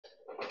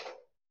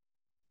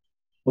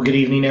Well, good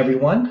evening,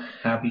 everyone.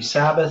 Happy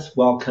Sabbath.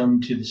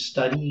 Welcome to the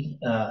study.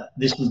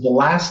 This is the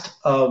last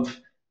of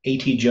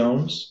A.T.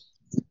 Jones'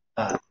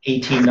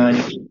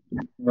 1890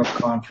 World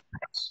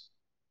Conference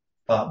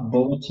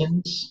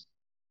bulletins.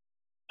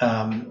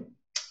 Um,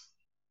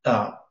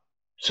 uh,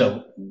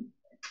 so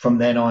from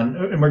then on,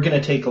 and we're going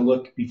to take a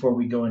look before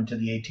we go into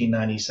the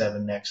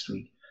 1897 next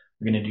week.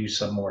 We're going to do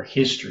some more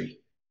history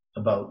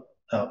about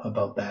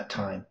that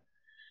time.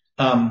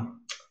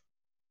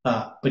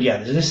 But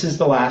yeah, this is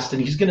the last,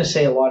 and he's going to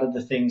say a lot of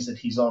the things that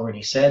he's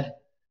already said.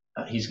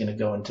 He's going to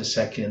go into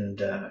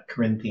Second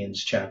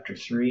Corinthians chapter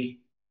 3.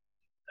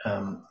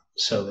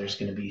 So there's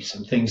going to be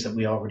some things that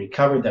we already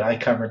covered that I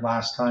covered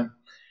last time.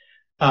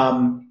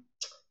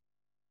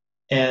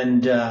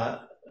 And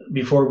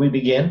before we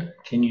begin,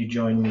 can you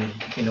join me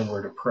in a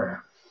word of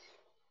prayer?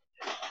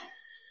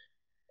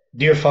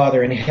 Dear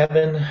Father in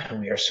heaven,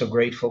 we are so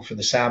grateful for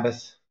the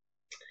Sabbath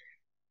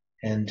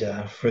and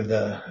for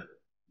the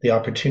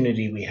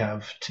opportunity we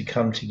have to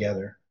come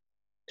together,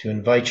 to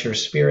invite your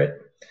Spirit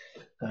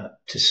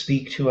to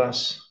speak to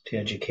us, to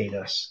educate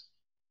us.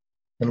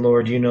 And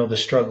Lord, you know the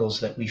struggles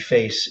that we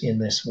face in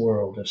this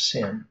world of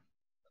sin.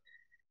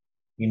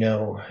 You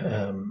know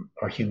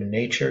our human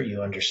nature.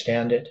 You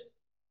understand it.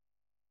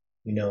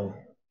 You know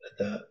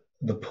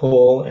the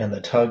pull and the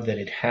tug that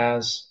it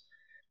has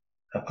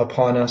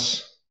upon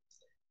us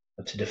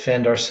to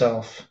defend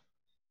ourselves,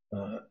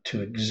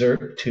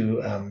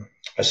 to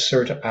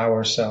assert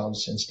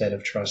ourselves instead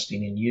of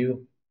trusting in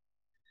you.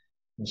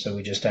 And so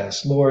we just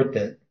ask, Lord,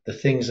 that the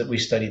things that we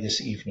study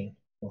this evening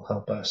will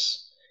help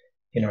us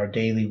in our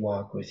daily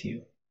walk with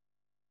you.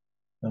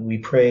 And we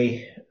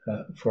pray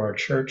for our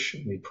church.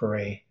 We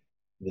pray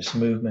for this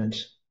movement.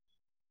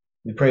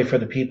 We pray for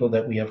the people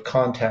that we have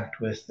contact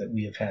with, that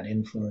we have had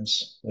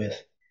influence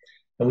with.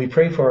 And we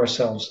pray for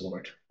ourselves,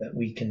 Lord, that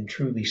we can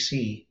truly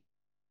see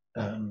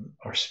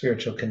our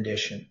spiritual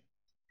condition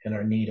and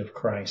our need of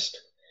Christ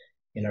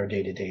in our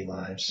day-to-day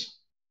lives.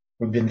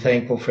 We've been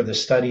thankful for the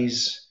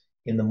studies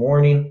in the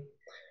morning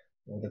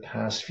over the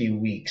past few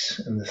weeks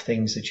and the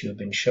things that you have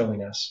been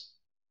showing us.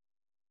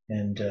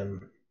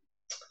 And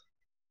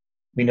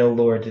we know,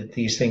 Lord, that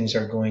these things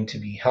are going to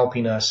be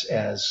helping us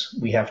as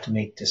we have to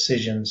make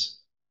decisions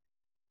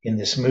in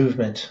this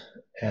movement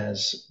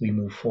as we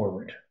move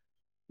forward.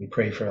 We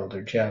pray for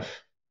Elder Jeff,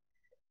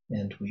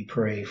 and we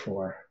pray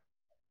for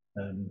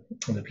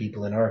the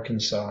people in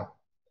Arkansas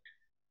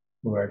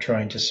who are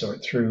trying to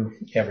sort through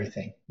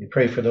everything. We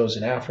pray for those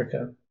in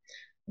Africa,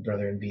 the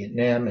brother in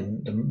Vietnam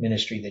and the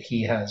ministry that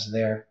he has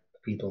there, the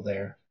people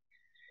there.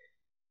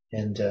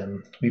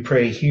 And we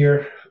pray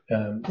here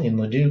in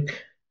Leduc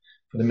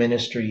for the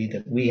ministry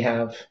that we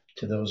have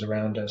to those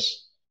around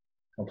us,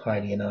 help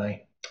Heidi and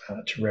I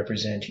to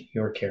represent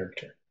your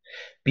character.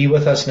 Be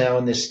with us now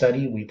in this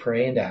study, we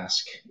pray and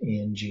ask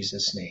in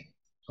Jesus' name.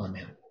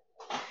 Amen.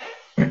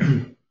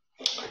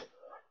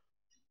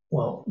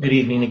 Well, good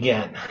evening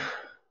again.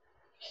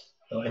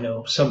 I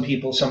know some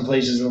people, some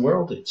places in the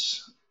world,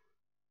 it's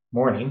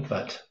morning,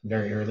 but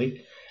very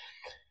early.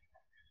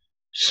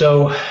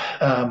 So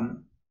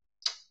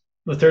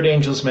the third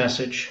angel's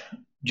message,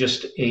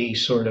 just a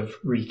sort of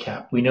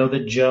recap. We know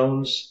that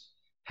Jones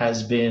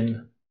has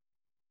been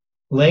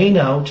laying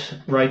out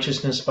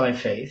righteousness by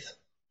faith.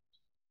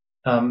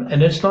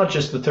 And it's not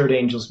just the third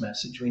angel's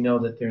message. We know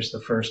that there's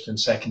the first and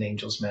second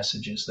angel's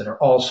messages that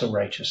are also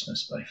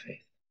righteousness by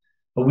faith.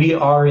 But we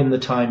are in the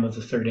time of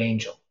the third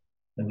angel,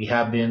 and we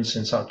have been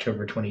since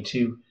October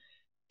 22,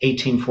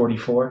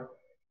 1844.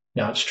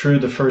 Now, it's true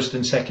the first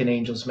and second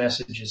angel's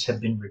messages have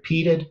been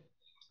repeated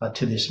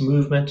to this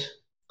movement,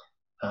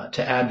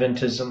 to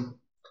Adventism.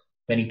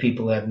 Many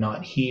people have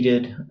not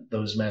heeded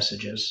those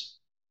messages.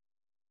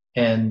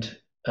 And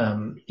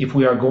if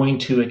we are going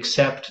to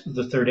accept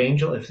the third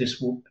angel, if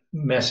this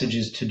message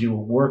is to do a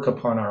work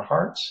upon our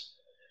hearts,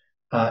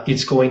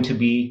 it's going to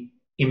be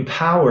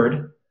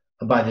empowered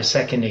by the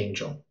second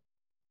angel.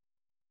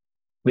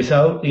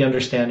 Without the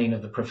understanding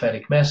of the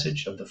prophetic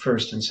message of the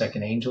first and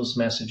second angel's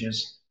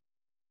messages,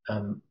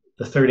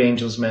 the third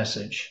angel's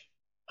message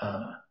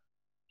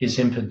is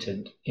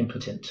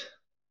impotent.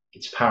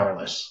 It's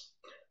powerless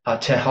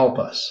to help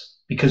us,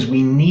 because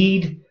we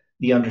need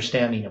the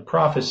understanding of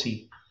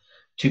prophecy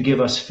to give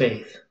us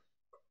faith.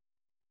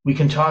 We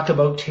can talk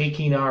about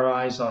taking our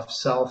eyes off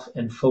self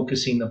and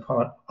focusing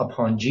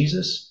upon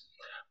Jesus,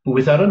 but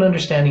without an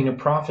understanding of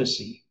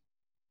prophecy,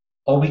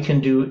 all we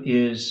can do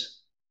is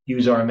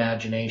use our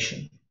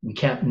imagination. We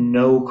can't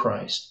know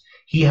Christ.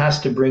 He has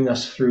to bring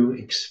us through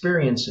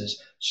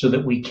experiences so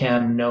that we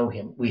can know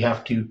him. We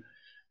have to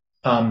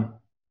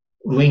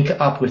link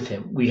up with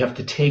him. We have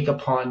to take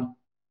upon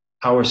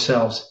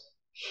ourselves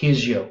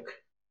his yoke.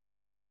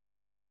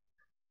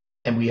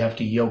 And we have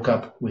to yoke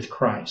up with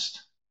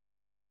Christ.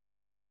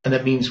 And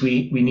that means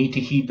we need to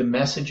heed the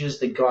messages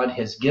that God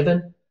has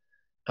given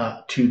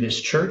to this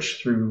church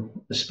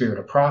through the spirit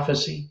of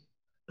prophecy,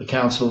 the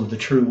counsel of the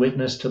true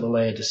witness to the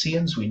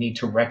Laodiceans. We need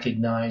to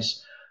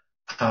recognize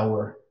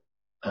our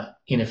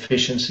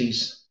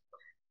inefficiencies,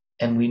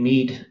 and we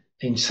need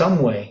in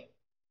some way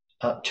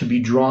to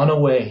be drawn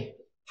away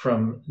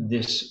from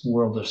this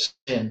world of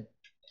sin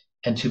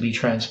and to be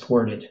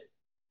transported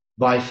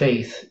by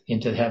faith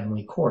into the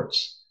heavenly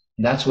courts.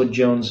 And that's what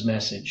Joan's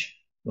message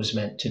was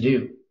meant to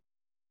do.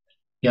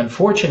 The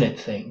unfortunate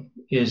thing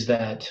is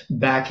that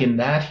back in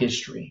that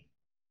history,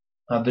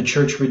 the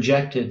church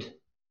rejected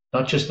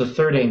not just the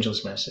third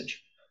angel's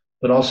message,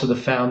 but also the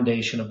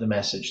foundation of the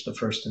message, the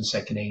first and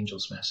second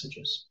angel's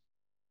messages.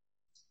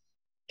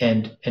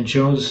 And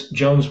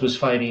Jones was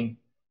fighting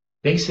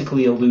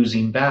basically a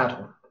losing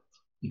battle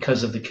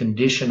because of the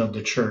condition of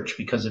the church,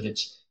 because of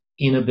its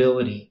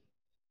inability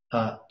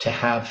to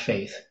have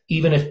faith.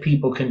 Even if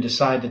people can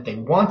decide that they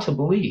want to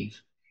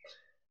believe,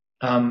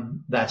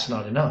 that's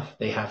not enough.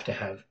 They have to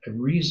have a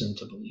reason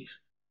to believe.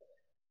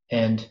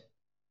 And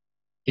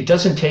it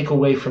doesn't take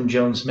away from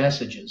Joan's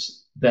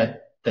messages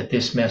that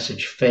this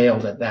message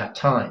failed at that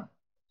time.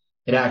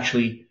 It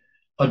actually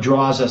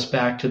draws us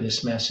back to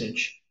this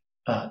message,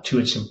 to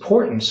its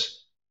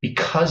importance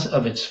because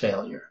of its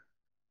failure,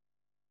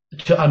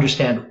 to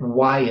understand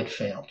why it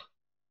failed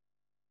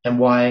and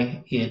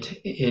why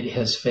it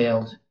has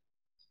failed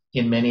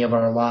in many of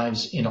our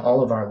lives, in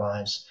all of our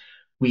lives.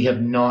 We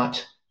have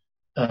not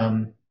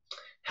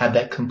had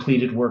that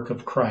completed work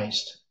of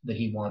Christ that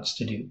he wants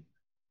to do.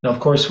 Now, of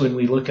course, when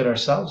we look at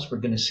ourselves, we're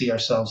going to see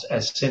ourselves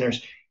as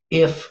sinners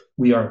if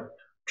we are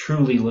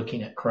truly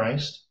looking at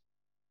Christ.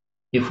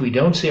 If we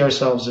don't see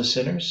ourselves as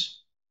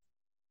sinners,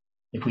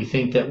 if we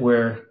think that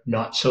we're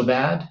not so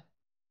bad,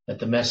 that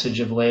the message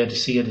of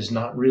Laodicea does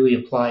not really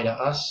apply to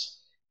us,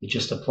 it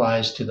just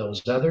applies to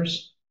those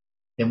others,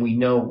 then we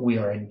know we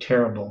are in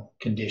terrible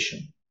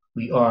condition.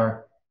 We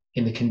are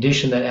in the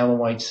condition that Ellen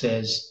White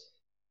says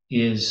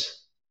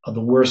is the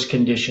worst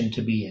condition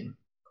to be in.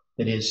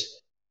 That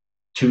is,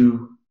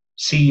 to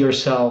see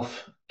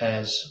yourself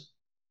as,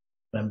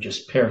 I'm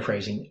just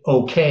paraphrasing,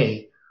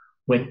 okay,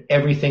 when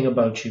everything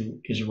about you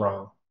is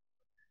wrong.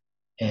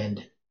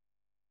 And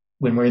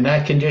when we're in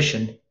that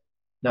condition,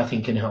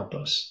 nothing can help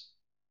us.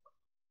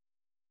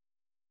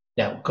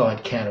 Now,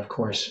 God can, of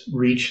course,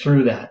 reach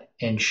through that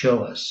and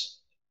show us.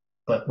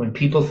 But when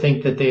people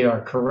think that they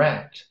are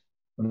correct,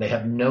 when they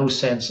have no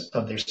sense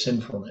of their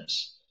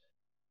sinfulness,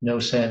 no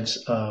sense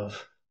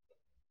of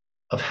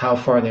how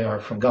far they are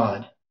from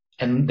God,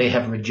 and they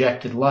have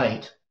rejected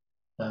light,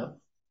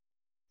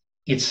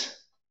 it's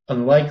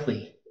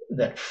unlikely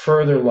that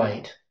further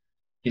light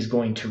is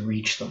going to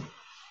reach them.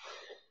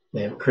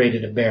 They have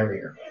created a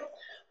barrier.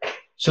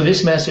 So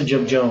this message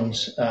of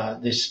Jones,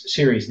 this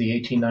series, the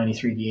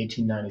 1893, the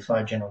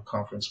 1895 General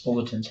Conference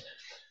Bulletins,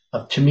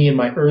 to me in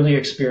my early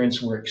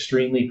experience were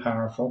extremely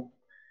powerful.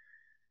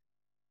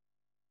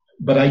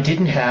 But I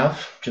didn't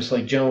have, just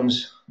like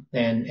Jones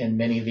and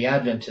many of the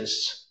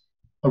Adventists,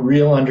 a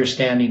real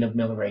understanding of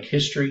Millerite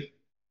history.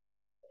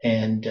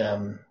 And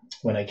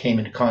when I came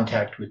into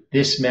contact with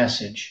this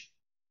message,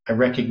 I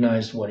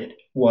recognized what it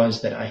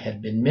was that I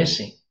had been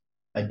missing.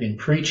 I'd been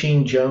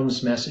preaching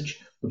Jones' message,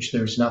 which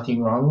there's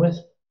nothing wrong with,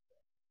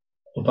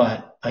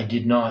 but I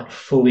did not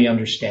fully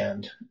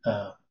understand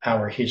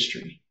our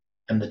history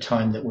and the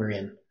time that we're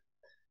in.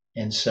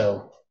 And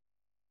so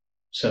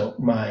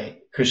my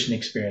Christian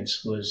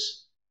experience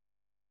was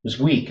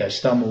weak. I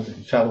stumbled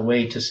and fell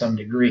away to some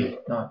degree,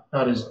 not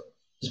as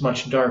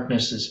much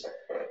darkness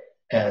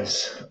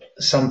as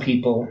some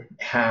people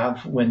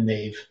have when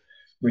they've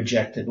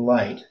rejected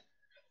light.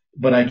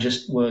 But I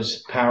just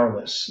was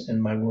powerless,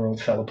 and my world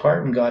fell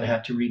apart, and God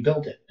had to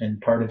rebuild it. And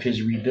part of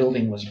his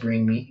rebuilding was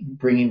bringing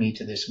me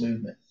to this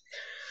movement.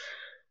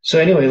 So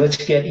anyway,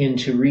 let's get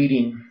into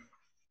reading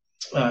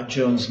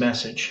Jones'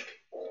 message.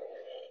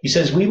 He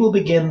says, we will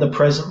begin the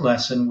present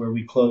lesson where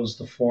we close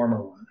the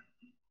former one.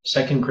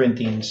 2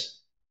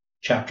 Corinthians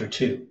chapter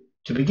 2.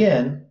 To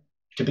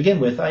begin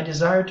with, I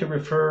desire to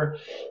refer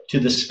to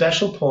the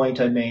special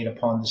point I made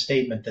upon the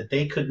statement that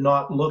they could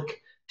not look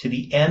to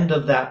the end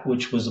of that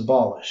which was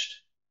abolished,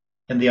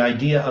 and the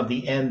idea of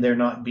the end there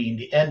not being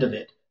the end of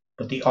it,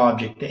 but the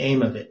object, the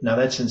aim of it. Now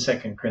that's in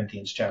 2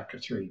 Corinthians chapter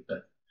 3,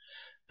 but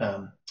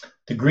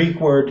the Greek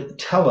word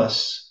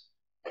telos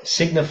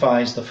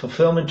signifies the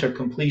fulfillment or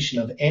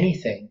completion of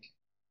anything,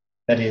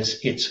 that is,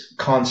 its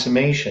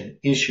consummation,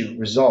 issue,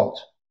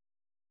 result,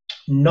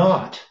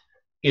 not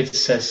its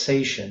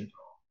cessation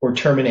or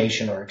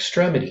termination or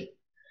extremity.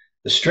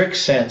 The strict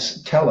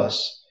sense,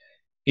 telos,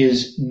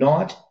 is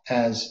not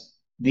as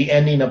the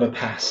ending of a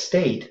past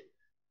state,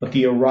 but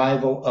the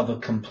arrival of a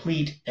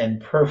complete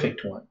and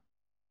perfect one.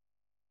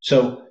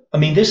 So,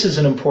 this is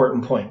an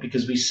important point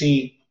because we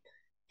see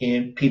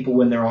in people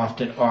when they're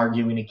often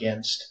arguing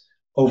against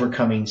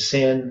overcoming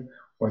sin,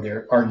 or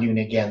they're arguing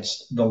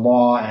against the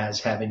law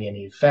as having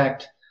any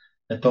effect,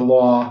 that the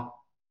law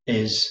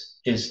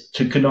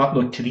could not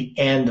look to the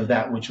end of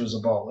that which was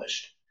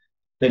abolished.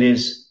 That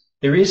is,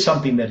 there is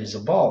something that is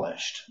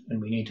abolished,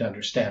 and we need to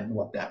understand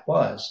what that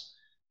was.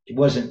 It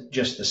wasn't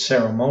just the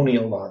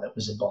ceremonial law that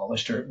was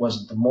abolished, or it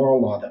wasn't the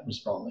moral law that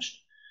was abolished.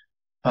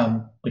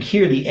 But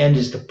here the end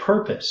is the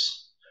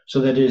purpose.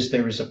 So that is,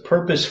 there is a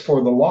purpose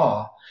for the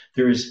law.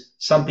 There is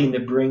something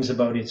that brings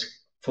about its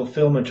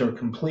fulfillment or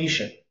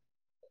completion.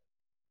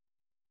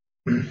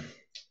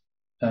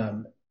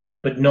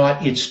 but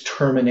not its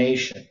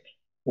termination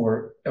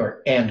or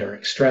end or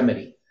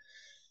extremity.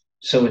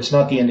 So it's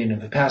not the ending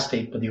of the past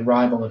state, but the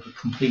arrival of a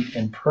complete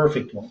and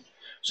perfect one.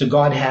 So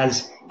God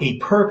has a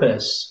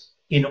purpose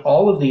in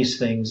all of these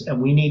things,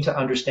 and we need to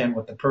understand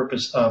what the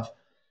purpose of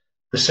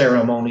the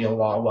ceremonial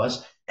law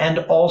was, and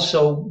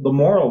also the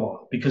moral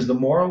law, because the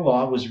moral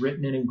law was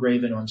written and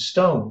engraven on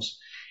stones,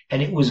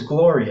 and it was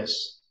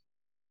glorious.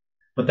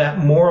 But that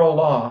moral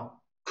law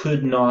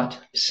could not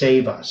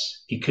save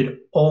us. It could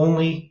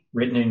only,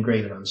 written and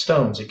engraven on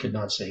stones, it could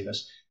not save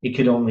us. It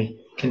could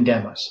only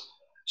condemn us.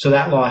 So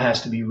that law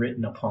has to be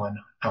written upon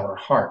our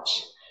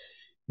hearts.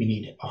 We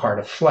need a heart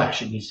of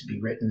flesh. It needs to be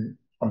written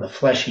on the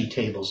fleshy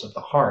tables of the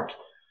heart.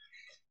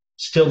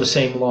 Still the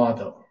same law,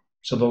 though.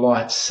 So the law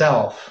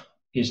itself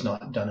is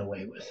not done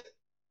away with.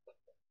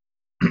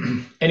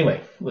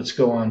 Anyway, let's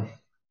go on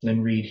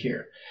and read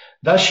here.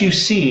 Thus you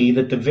see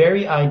that the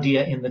very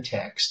idea in the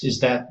text is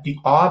that the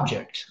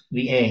object,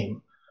 the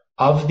aim,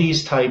 of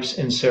these types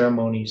and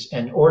ceremonies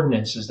and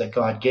ordinances that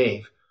God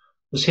gave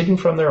was hidden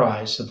from their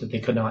eyes so that they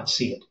could not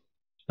see it.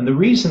 And the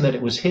reason that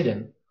it was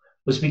hidden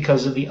was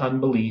because of the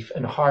unbelief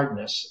and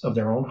hardness of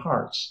their own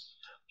hearts.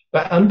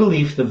 By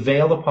unbelief, the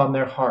veil upon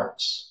their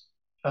hearts.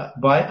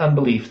 By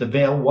unbelief, the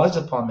veil was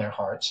upon their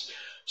hearts.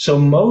 So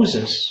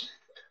Moses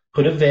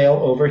put a veil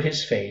over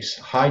his face,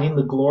 hiding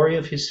the glory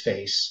of his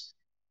face,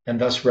 and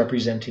thus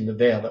representing the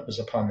veil that was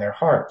upon their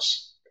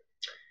hearts,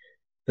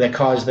 that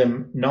caused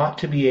them not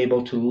to be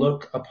able to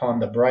look upon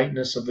the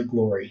brightness of the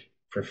glory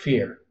for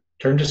fear.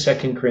 Turn to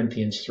 2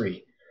 Corinthians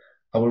 3.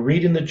 I will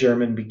read in the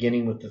German,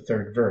 beginning with the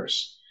 3rd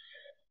verse.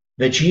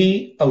 That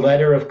ye, a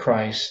letter of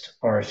Christ,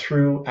 are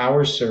through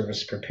our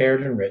service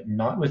prepared and written,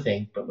 not with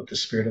ink, but with the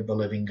Spirit of the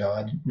living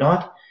God,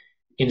 not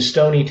in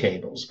stony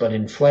tables, but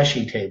in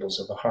fleshy tables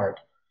of the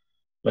heart.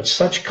 But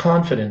such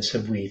confidence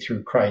have we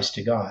through Christ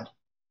to God.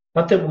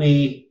 Not that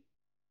we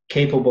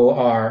capable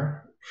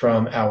are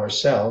from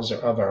ourselves or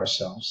of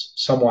ourselves,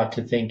 somewhat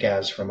to think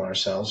as from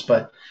ourselves,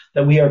 but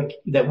that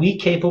we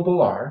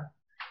capable are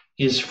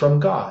is from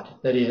God.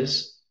 That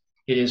is,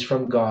 it is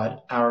from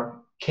God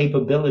our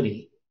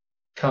capability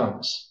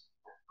comes,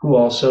 who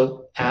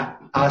also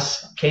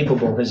us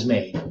capable has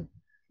made.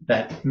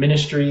 That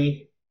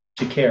ministry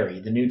to carry,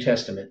 the New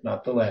Testament,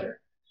 not the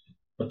letter,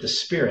 but the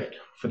Spirit.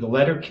 For the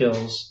letter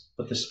kills,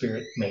 but the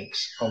Spirit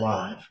makes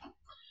alive.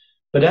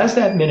 But as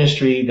that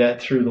ministry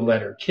that through the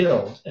letter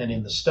killed, and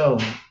in the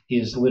stone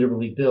is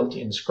literally built,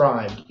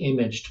 inscribed,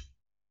 imaged,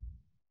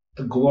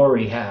 the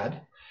glory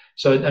had.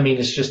 So, I mean,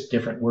 it's just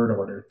different word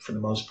order for the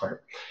most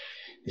part.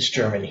 It's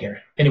German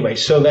here. Anyway,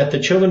 so that the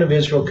children of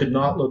Israel could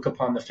not look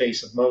upon the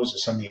face of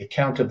Moses on the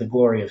account of the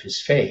glory of his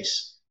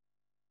face,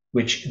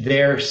 which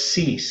there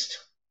ceased.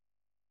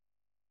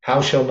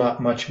 How shall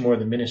not much more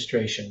the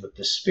ministration with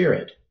the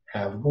Spirit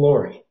have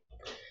glory?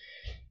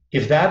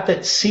 If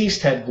that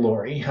ceased had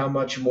glory, how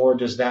much more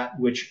does that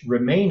which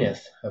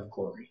remaineth have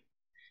glory?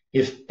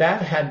 If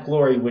that had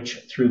glory which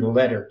through the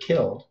letter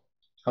killed,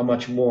 how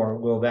much more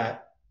will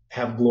that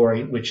have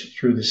glory which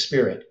through the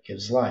Spirit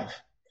gives life?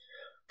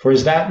 For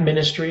as that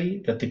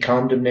ministry that the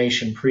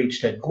condemnation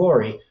preached had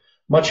glory,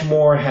 much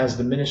more has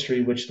the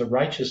ministry which the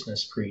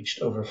righteousness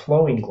preached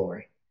overflowing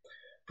glory.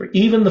 For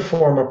even the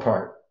former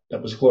part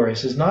that was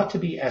glorious is not to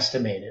be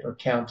estimated or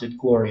counted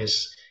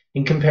glorious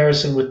in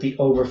comparison with the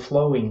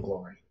overflowing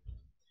glory.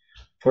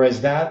 For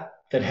as that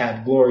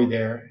had glory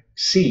there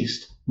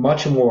ceased,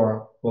 much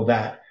more will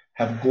that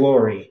have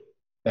glory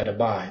that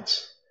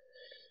abides.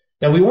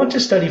 Now we want to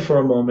study for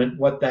a moment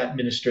what that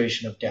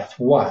ministration of death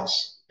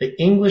was. The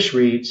English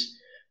reads,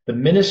 the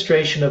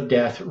ministration of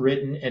death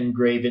written and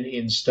graven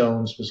in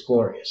stones was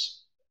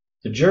glorious.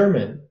 The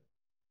German,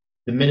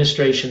 the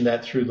ministration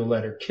that through the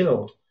letter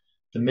killed,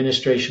 the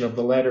ministration of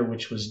the letter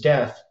which was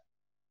death,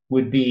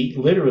 would be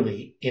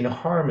literally in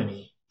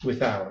harmony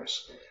with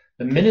ours.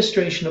 The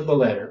ministration of the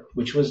letter,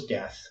 which was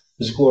death,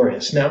 was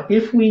glorious. Now,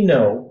 if we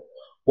know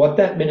what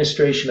that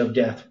ministration of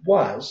death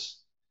was,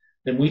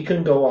 then we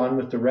can go on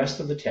with the rest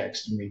of the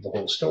text and read the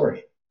whole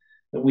story,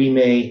 that we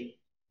may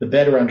the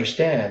better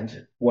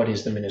understand what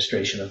is the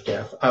ministration of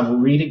death. I will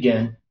read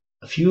again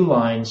a few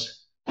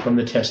lines from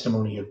the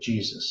testimony of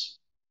Jesus.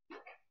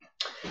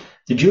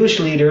 The Jewish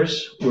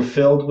leaders were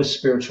filled with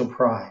spiritual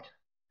pride.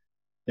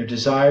 Their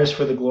desires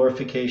for the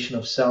glorification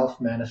of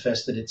self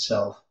manifested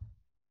itself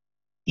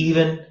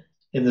even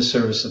in the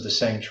service of the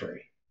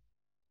sanctuary.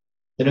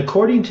 Then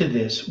according to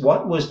this,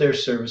 what was their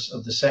service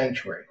of the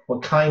sanctuary?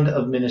 What kind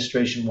of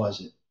ministration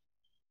was it?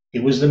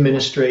 It was the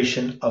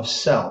ministration of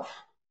self,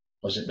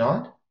 was it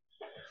not?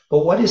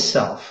 But what is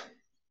self?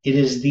 It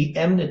is the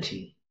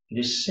enmity. It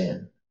is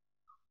sin.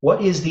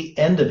 What is the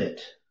end of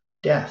it?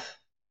 Death.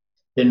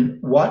 Then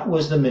what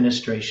was the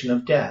ministration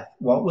of death?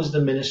 What was the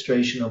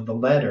ministration of the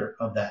letter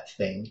of that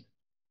thing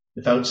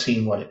without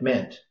seeing what it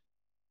meant? It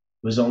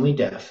was only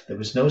death. There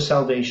was no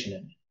salvation in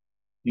it.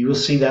 We will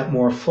see that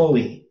more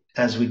fully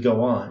as we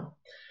go on.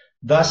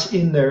 Thus,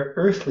 in their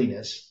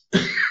earthliness,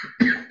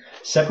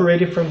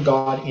 separated from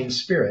God in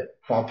spirit,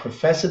 while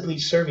professedly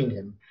serving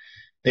him,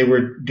 They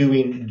were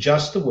doing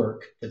just the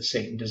work that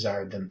Satan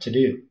desired them to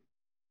do.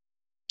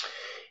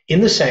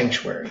 In the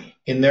sanctuary,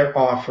 in their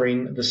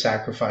offering the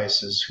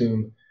sacrifices,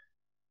 whom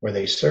were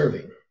they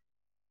serving?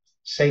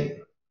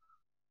 Satan.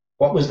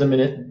 What was the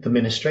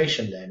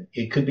ministration then?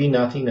 It could be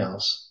nothing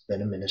else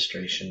than a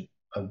ministration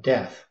of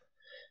death.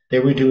 They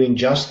were doing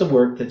just the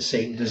work that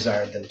Satan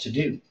desired them to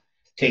do,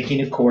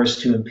 taking a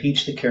course to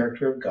impeach the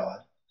character of God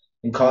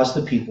and cause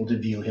the people to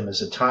view him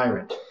as a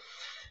tyrant.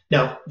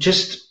 Now,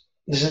 this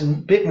is a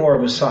bit more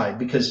of a side,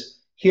 because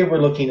here we're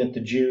looking at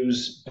the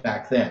Jews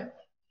back then,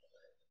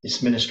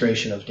 this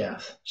ministration of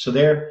death. So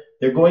they're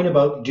going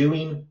about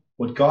doing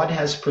what God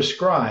has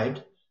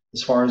prescribed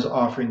as far as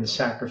offering the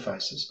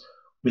sacrifices,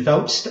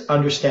 without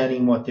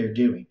understanding what they're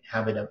doing,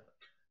 having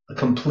a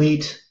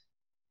complete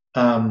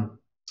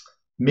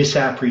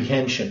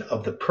misapprehension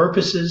of the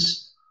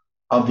purposes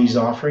of these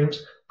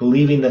offerings,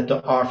 believing that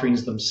the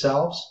offerings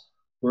themselves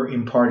were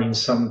imparting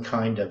some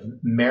kind of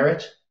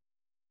merit.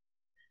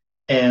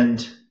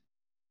 And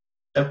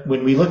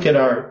when we look at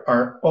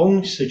our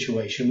own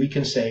situation, we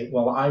can say,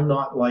 well, I'm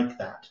not like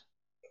that.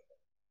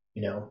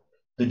 You know,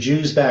 the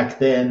Jews back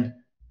then,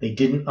 they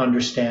didn't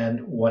understand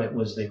what it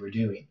was they were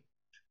doing.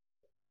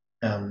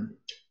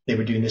 They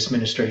were doing this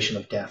ministration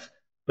of death.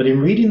 But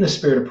in reading the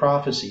Spirit of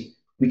Prophecy,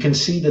 we can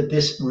see that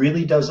this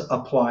really does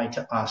apply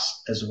to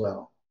us as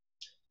well.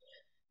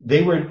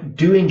 They were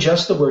doing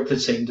just the work that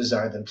Satan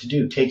desired them to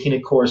do, taking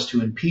a course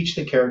to impeach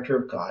the character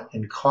of God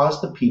and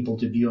cause the people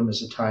to view him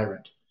as a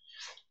tyrant.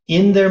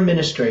 In their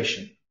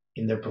ministration,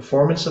 in their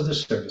performance of the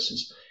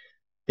services,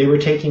 they were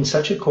taking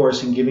such a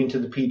course and giving to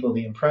the people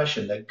the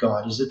impression that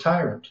God is a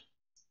tyrant.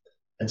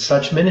 And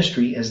such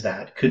ministry as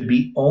that could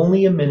be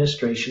only a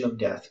ministration of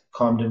death,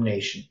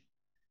 condemnation,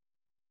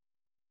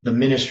 the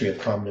ministry of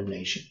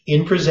condemnation.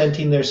 In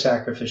presenting their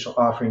sacrificial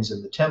offerings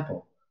in the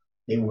temple,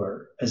 they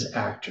were as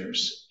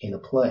actors in a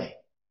play.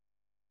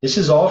 This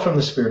is all from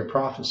the Spirit of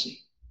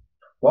Prophecy.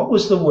 What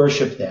was the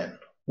worship then?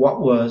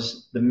 What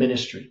was the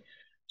ministry?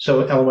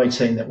 So Ellen White's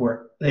saying that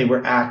they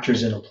were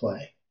actors in a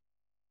play.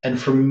 And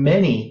for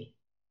many,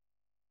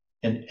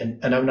 and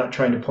I'm not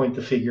trying to point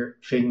the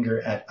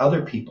finger at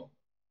other people,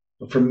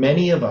 but for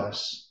many of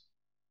us,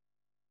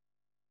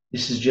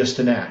 this is just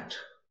an act.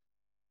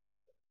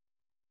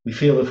 We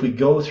feel if we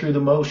go through the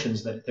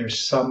motions that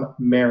there's some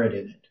merit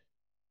in it,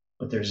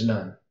 but there's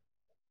none.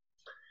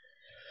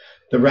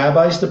 The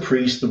rabbis, the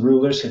priests, the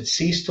rulers had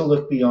ceased to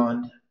look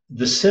beyond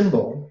the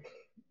symbol,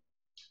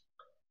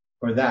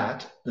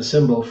 the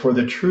symbol for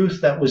the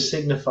truth that was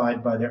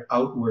signified by their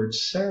outward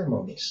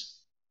ceremonies.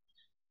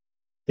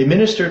 They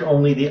ministered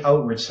only the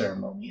outward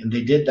ceremony, and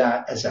they did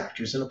that as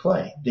actors in a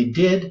play. They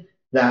did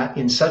that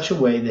in such a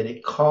way that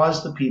it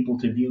caused the people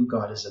to view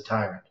God as a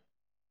tyrant,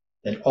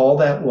 that all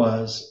that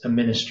was a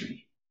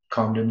ministry,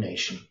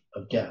 condemnation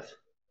of death.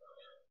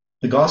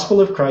 The gospel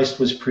of Christ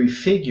was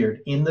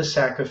prefigured in the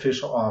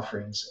sacrificial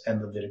offerings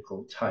and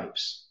Levitical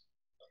types.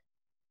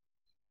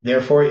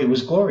 Therefore, it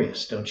was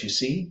glorious, don't you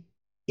see?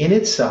 In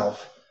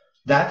itself,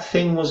 that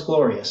thing was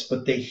glorious,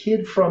 but they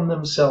hid from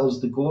themselves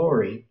the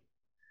glory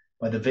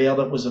by the veil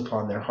that was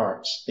upon their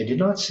hearts. They did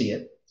not see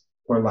it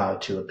or allow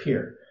it to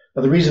appear.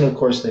 Now, the reason, of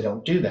course, they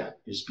don't do that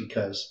is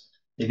because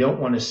they don't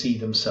want to see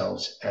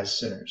themselves as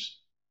sinners.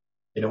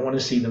 They don't want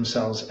to see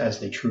themselves as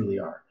they truly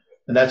are.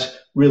 And that's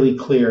really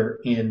clear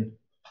in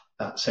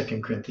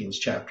 2 Corinthians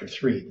chapter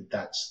 3.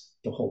 That's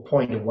the whole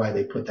point of why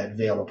they put that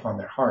veil upon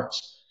their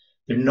hearts.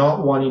 They're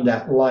not wanting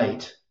that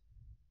light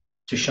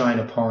to shine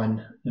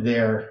upon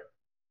their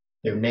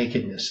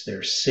nakedness,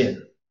 their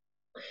sin.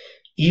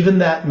 Even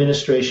that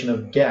ministration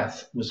of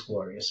death was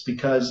glorious,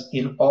 because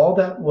in all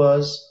that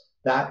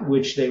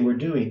which they were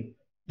doing,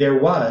 there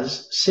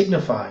was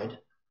signified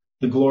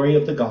the glory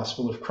of the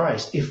gospel of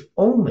Christ. If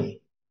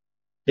only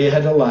they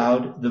had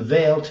allowed the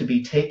veil to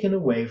be taken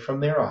away from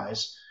their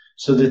eyes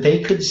so that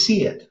they could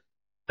see it,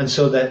 and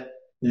so that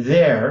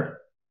there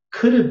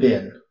could have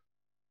been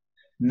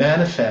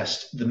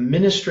manifest the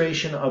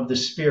ministration of the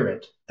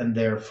Spirit and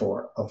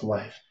therefore of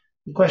life.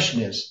 The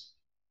question is,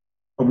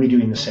 are we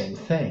doing the same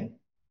thing?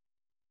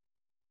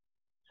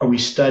 Are we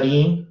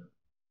studying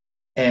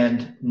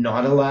and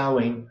not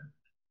allowing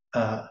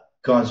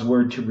God's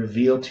word to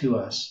reveal to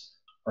us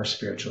our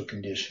spiritual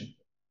condition?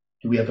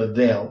 Do we have a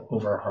veil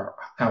over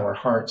our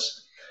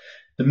hearts?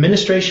 The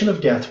ministration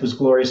of death was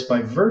glorious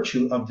by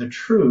virtue of the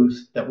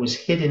truth that was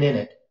hidden in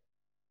it,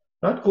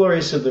 not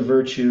glorious of the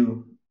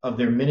virtue of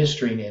their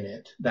ministering in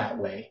it that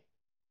way.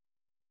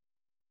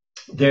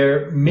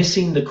 Their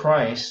missing the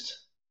Christ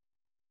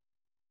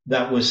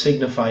that was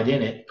signified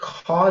in it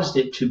caused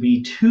it to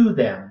be to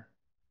them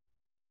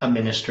a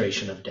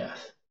ministration of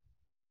death.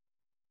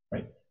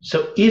 Right?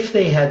 So if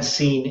they had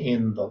seen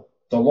in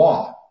the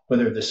law,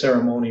 whether the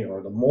ceremonial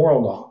or the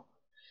moral law,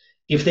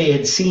 if they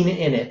had seen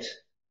in it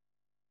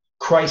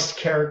Christ's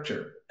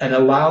character and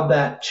allowed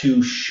that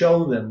to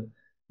show them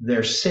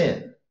their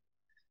sin,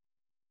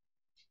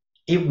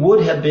 it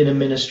would have been a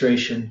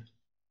ministration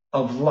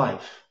of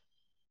life,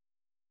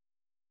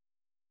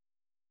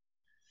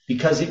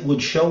 because it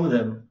would show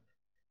them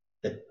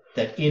that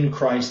that in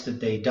Christ that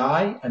they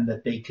die and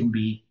that they can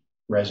be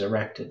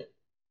resurrected.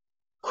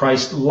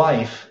 Christ's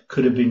life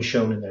could have been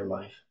shown in their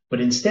life,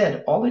 but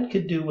instead all it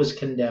could do was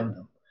condemn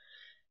them.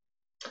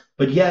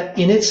 But yet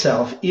in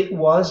itself it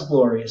was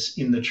glorious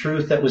in the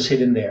truth that was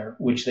hidden there,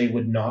 which they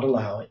would not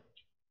allow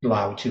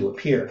to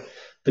appear.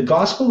 The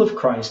gospel of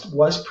Christ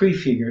was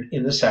prefigured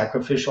in the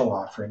sacrificial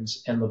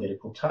offerings and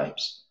Levitical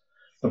types.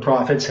 The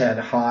prophets had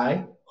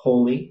high,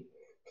 holy,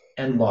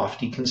 and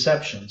lofty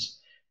conceptions,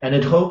 and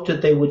had hoped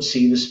that they would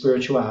see the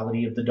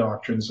spirituality of the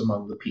doctrines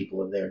among the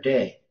people of their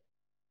day.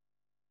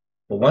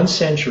 But one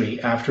century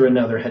after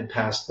another had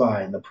passed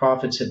by, and the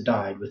prophets had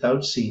died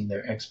without seeing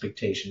their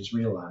expectations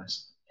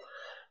realized.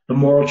 The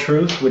moral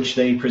truth which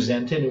they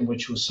presented and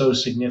which was so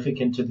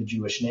significant to the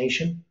Jewish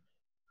nation,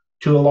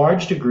 to a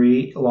large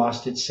degree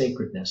lost its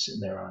sacredness in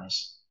their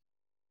eyes.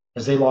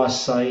 As they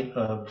lost sight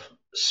of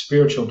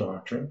spiritual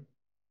doctrine,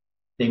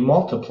 they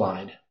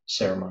multiplied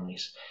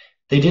ceremonies.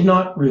 They did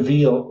not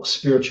reveal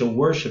spiritual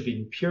worship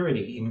in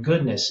purity, in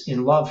goodness,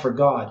 in love for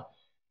God,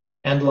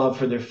 and love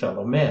for their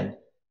fellow men.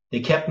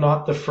 They kept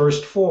not the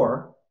first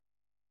 4,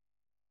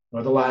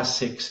 nor the last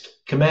 6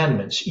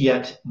 commandments,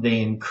 yet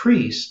they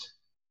increased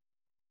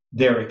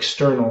their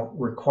external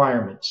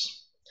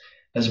requirements.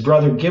 As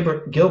Brother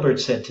Gilbert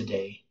said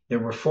today, there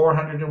were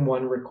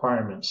 401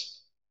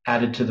 requirements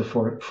added to the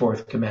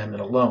 4th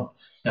commandment alone.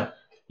 Now,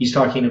 he's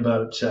talking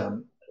about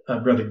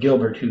Brother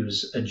Gilbert,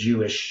 who's a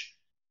Jewish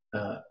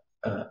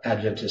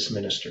Adventist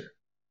minister.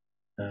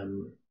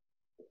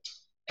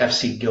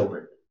 F.C.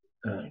 Gilbert.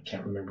 I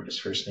can't remember what his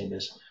first name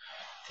is.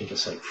 I think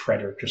it's like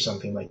Frederick or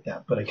something like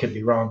that, but I could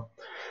be wrong.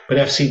 But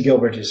F.C.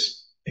 Gilbert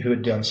is who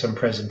had done some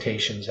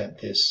presentations at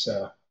this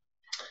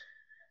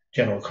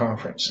general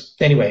conference.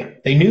 Anyway,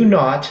 they knew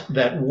not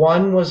that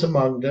one was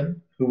among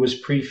them who was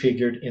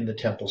prefigured in the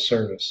temple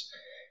service.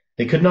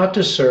 They could not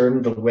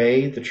discern the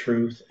way, the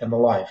truth, and the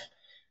life.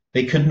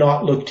 They could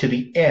not look to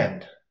the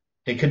end.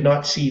 They could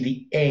not see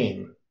the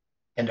aim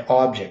and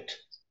object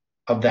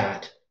of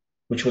that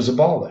which was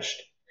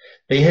abolished.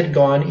 They had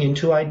gone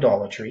into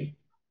idolatry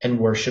and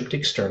worshipped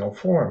external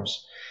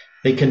forms.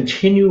 They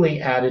continually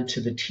added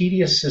to the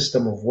tedious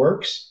system of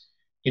works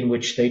in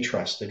which they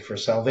trusted for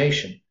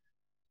salvation.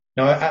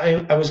 Now,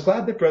 I was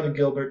glad that Brother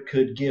Gilbert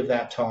could give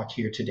that talk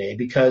here today,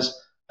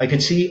 because I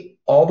could see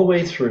all the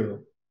way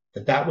through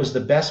that was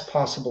the best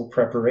possible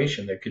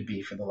preparation there could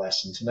be for the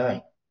lesson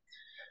tonight.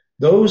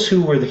 Those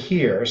who were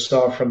here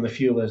saw from the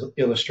few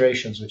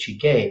illustrations which he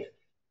gave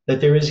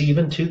that there is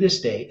even to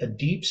this day a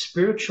deep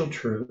spiritual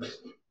truth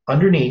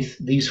underneath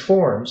these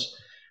forms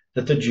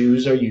that the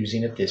Jews are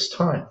using at this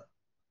time.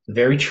 The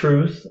very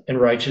truth and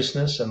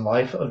righteousness and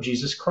life of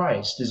Jesus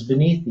Christ is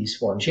beneath these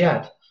forms,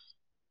 yet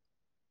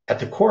at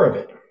the core of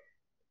it,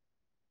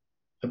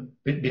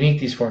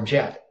 beneath these forms,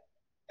 yet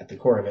at the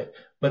core of it.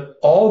 But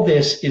all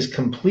this is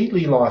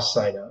completely lost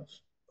sight of,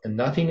 and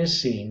nothing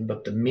is seen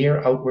but the mere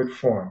outward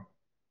form,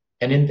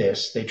 and in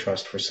this they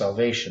trust for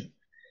salvation.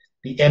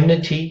 The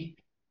enmity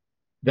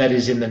that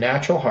is in the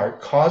natural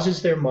heart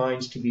causes their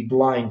minds to be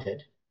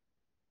blinded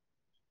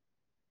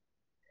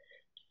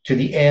to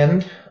the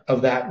end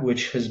of that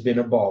which has been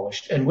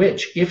abolished, and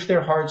which, if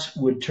their hearts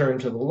would turn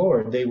to the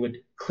Lord, they would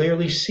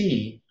clearly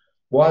see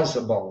was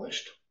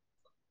abolished.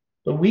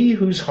 But we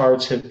whose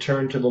hearts have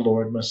turned to the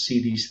Lord must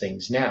see these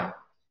things now,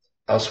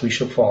 else we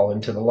shall fall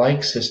into the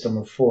like system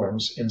of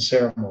forms and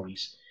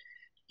ceremonies,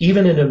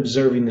 even in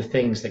observing the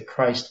things that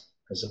Christ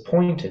has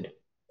appointed.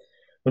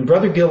 When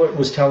Brother Gilbert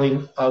was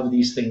telling of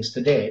these things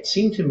today, it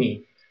seemed to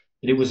me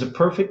that it was a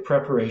perfect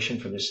preparation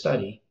for this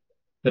study,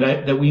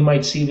 that we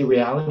might see the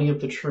reality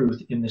of the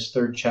truth in this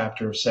 3rd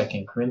chapter of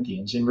 2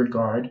 Corinthians in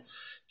regard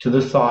to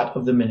the thought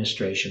of the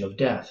ministration of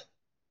death.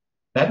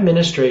 That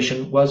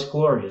ministration was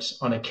glorious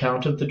on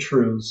account of the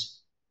truths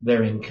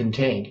therein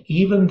contained,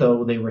 even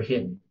though they were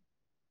hidden.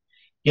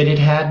 Yet it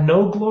had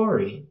no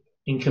glory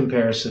in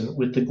comparison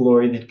with the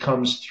glory that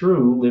comes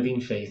through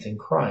living faith in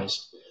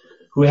Christ,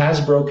 who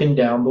has broken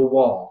down the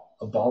wall,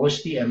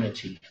 abolished the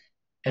enmity,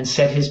 and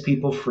set his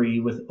people free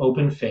with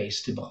open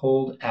face to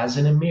behold as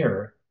in a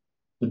mirror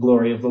the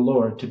glory of the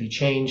Lord, to be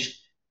changed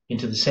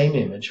into the same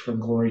image from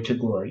glory to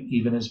glory,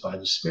 even as by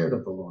the Spirit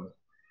of the Lord.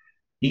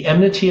 The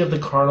enmity of the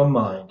carnal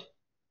mind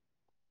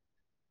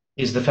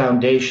is the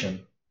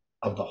foundation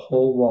of the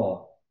whole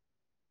wall,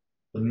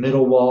 the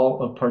middle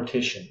wall of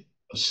partition,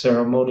 of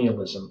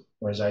ceremonialism,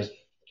 or as I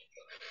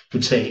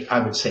would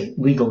say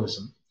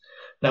legalism,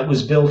 that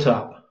was built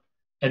up,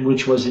 and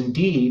which was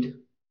indeed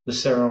the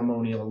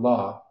ceremonial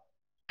law,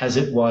 as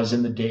it was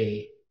in the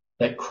day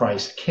that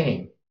Christ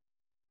came.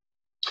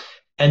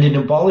 And in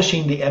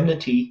abolishing the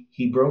enmity,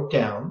 he broke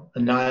down,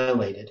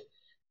 annihilated,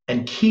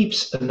 and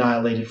keeps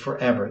annihilated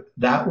forever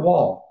that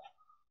wall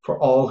for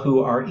all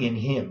who are in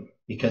him,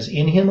 because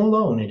in him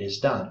alone it is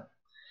done.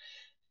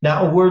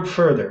 Now, a word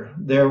further,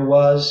 there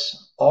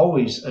was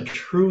always a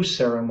true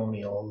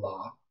ceremonial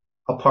law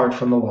apart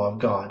from the law of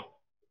God,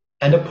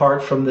 and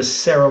apart from the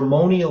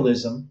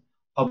ceremonialism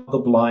of the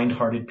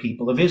blind-hearted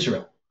people of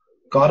Israel.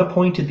 God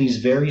appointed these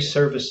very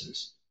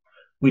services,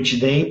 which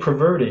they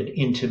perverted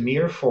into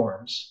mere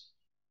forms,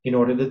 in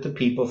order that the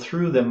people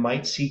through them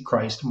might see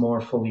Christ more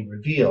fully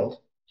revealed,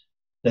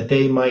 that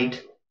they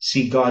might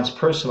see God's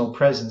personal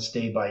presence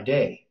day by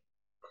day,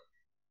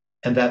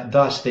 and that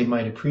thus they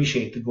might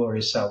appreciate the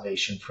glorious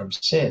salvation from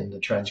sin, the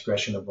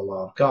transgression of the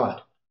law of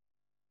God.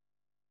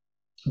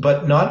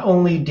 But not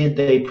only did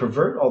they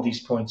pervert all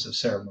these points of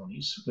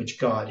ceremonies, which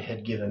God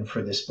had given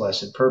for this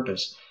blessed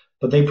purpose,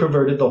 but they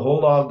perverted the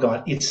whole law of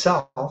God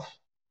itself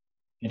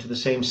into the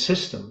same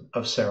system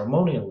of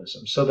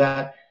ceremonialism, so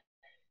that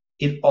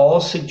it all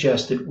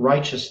suggested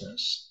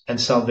righteousness and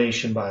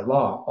salvation by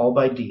law, all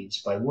by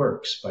deeds, by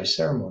works, by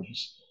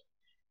ceremonies.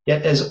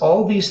 Yet as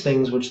all these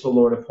things which the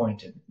Lord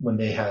appointed, when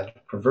they had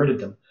perverted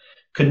them,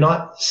 could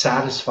not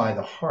satisfy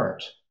the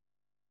heart,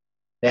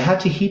 they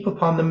had to heap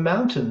upon the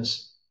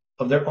mountains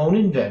of their own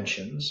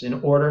inventions in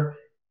order,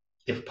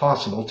 if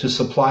possible, to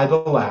supply the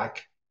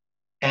lack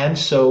and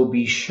so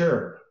be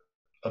sure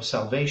of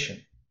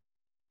salvation.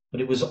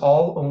 But it was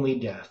all only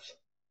death.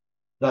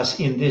 Thus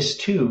in this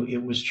too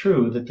it was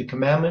true that the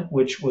commandment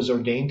which was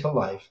ordained to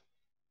life,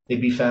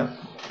 they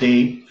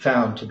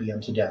found to be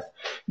unto death.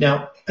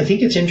 Now, I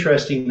think it's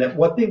interesting that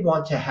what we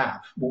want to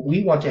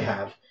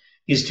have,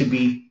 is to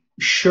be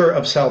sure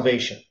of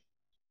salvation.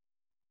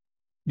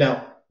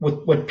 Now,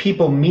 what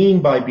people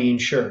mean by being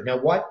sure. Now,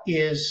 what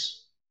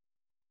is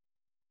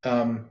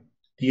the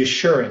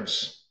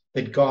assurance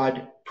that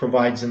God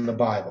provides in the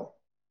Bible?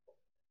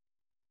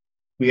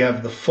 We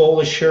have the full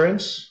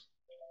assurance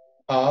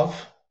of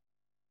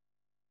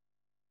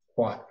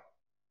what?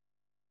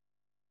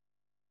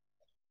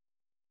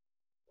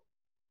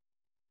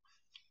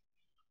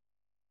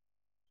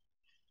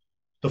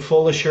 The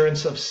full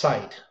assurance of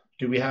sight.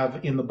 Do we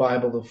have in the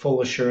Bible the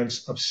full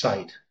assurance of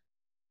sight?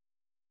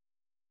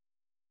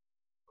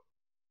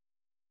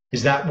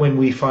 Is that when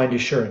we find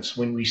assurance,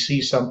 when we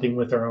see something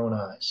with our own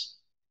eyes?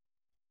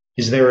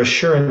 Is there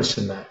assurance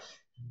in that?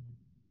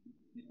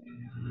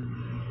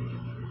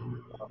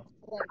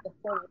 Like the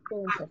full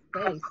assurance of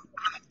faith.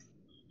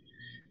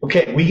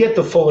 Okay, we get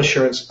the full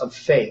assurance of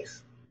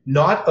faith,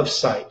 not of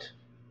sight,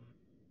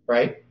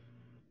 right?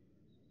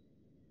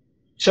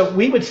 So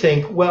we would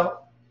think, well,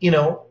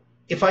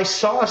 if I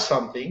saw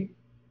something,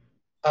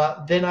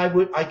 then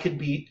I could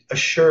be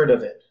assured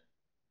of it.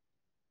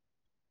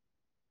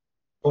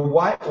 But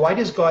why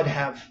does God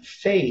have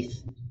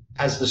faith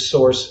as the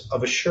source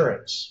of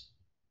assurance?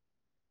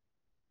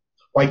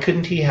 Why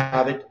couldn't he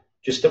have it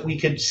just that we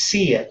could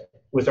see it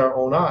with our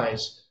own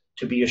eyes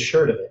to be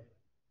assured of it?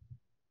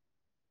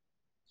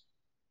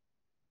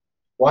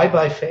 Why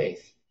by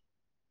faith?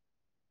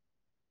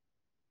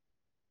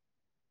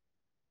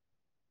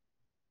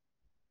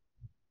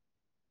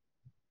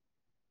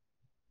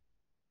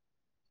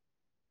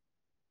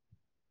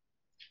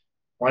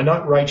 Why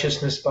not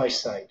righteousness by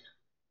sight?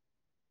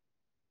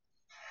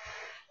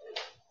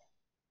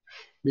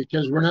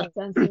 Because we're not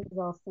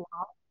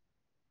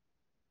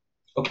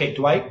Okay,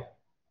 Dwight?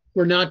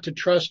 we're not to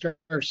trust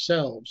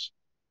ourselves.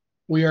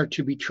 We are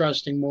to be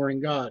trusting more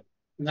in God.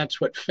 And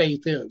that's what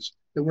faith is,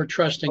 that we're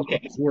trusting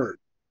his word.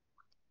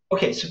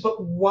 Okay, so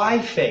but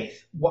why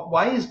faith?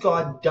 Why has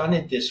God done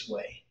it this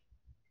way?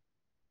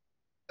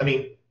 I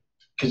mean,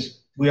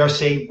 because we are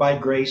saved by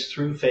grace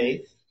through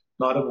faith,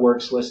 not of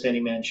works, lest any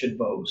man should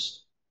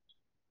boast.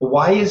 But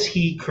why has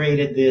he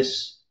created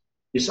this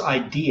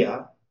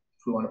idea,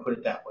 if we want to put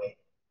it that way,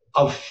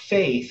 of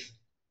faith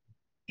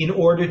in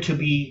order to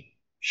be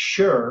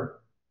sure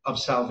of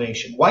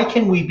salvation? Why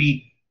can we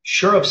be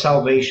sure of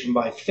salvation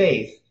by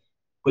faith,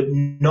 but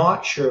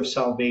not sure of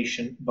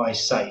salvation by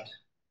sight?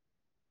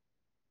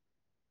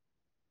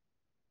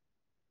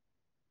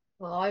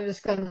 Well, I was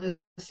going to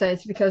say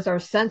it's because our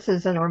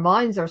senses and our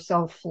minds are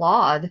so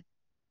flawed.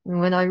 And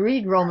when I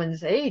read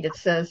Romans 8, it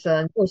says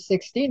in verse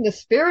 16, the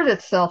Spirit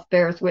itself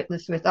bears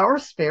witness with our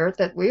spirit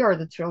that we are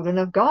the children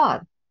of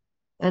God.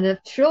 And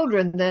if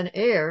children, then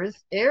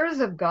heirs,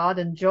 heirs of God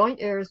and joint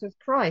heirs with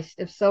Christ,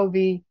 if so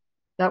be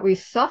that we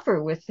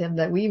suffer with him,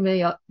 that we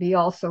may be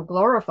also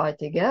glorified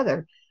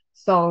together.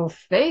 So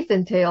faith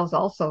entails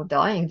also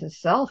dying to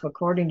self,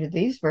 according to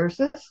these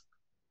verses.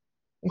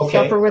 We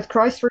suffer with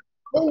Christ for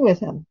dying with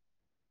him.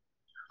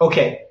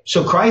 Okay,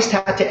 so Christ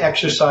had to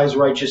exercise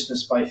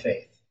righteousness by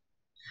faith.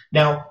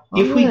 Now,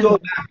 if we go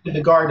back to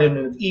the Garden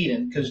of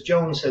Eden, because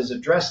Jones has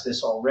addressed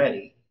this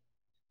already,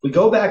 we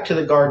go back to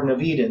the Garden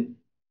of Eden,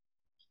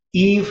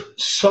 Eve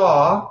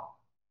saw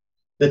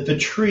that the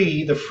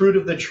tree, the fruit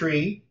of the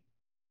tree,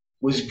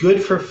 was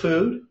good for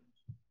food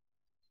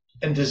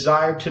and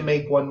desired to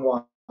make one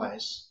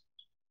wise.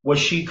 Was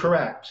she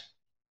correct?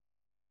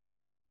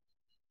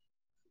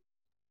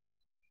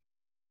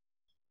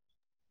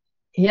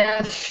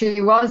 Yes,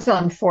 she was,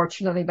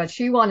 unfortunately, but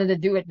she wanted to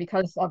do it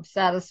because of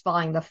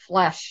satisfying the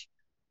flesh,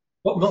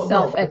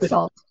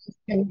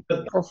 self-exaltation,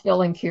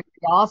 fulfilling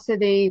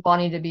curiosity,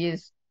 wanting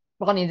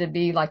to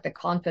be like the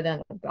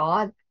confidant of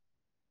God,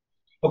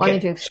 wanting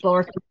to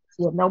explore things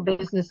you have no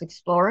business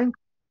exploring.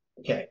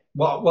 Okay,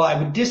 well,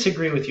 I would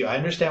disagree with you. I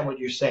understand what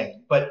you're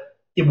saying, but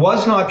it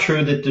was not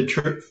true that the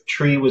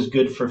tree was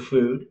good for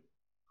food.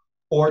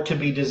 or to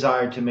be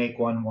desired to make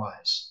one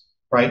wise,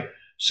 right?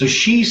 So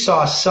she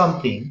saw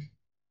something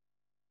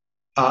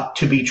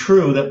to be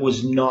true that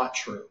was not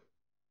true.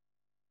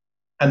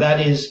 And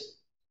that is,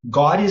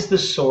 God is the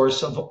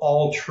source of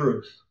all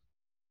truth.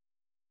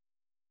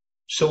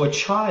 So a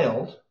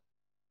child,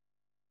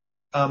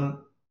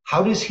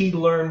 how does he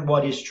learn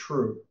what is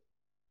true?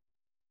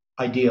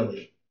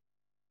 Ideally,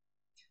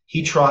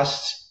 he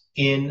trusts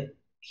in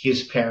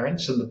his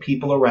parents and the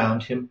people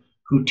around him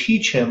who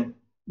teach him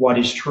what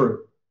is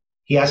true.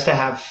 He has to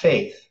have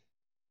faith.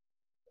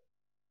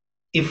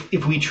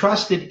 If we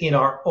trusted in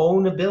our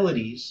own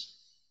abilities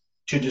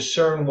to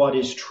discern what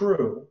is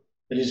true,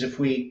 that is, if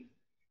we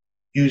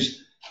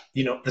use,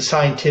 the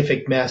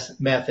scientific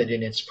method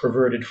in its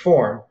perverted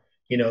form,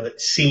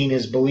 that seeing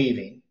is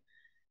believing,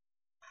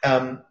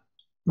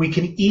 we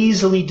can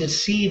easily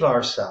deceive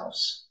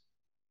ourselves.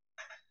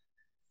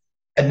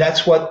 And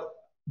that's what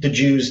the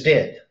Jews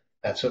did.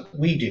 That's what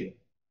we do.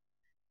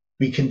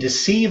 We can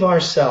deceive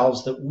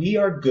ourselves that we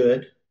are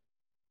good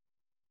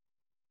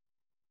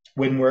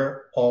when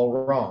we're all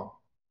wrong.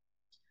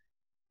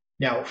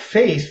 Now,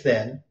 faith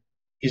then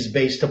is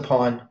based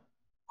upon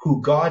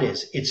who God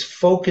is. It's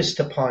focused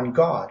upon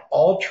God.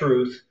 All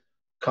truth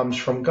comes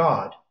from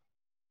God.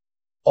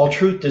 All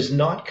truth does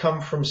not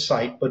come from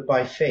sight, but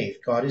by faith.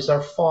 God is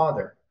our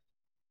Father.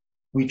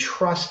 We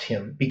trust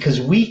him because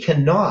we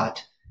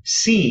cannot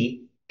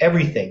see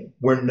everything.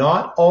 We're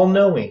not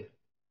all-knowing.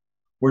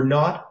 We're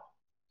not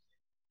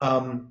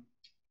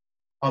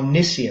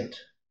omniscient,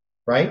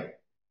 right?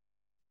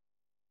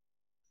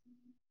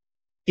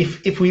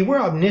 If we were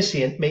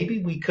omniscient,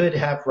 maybe we could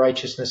have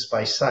righteousness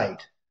by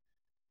sight.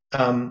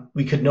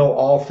 We could know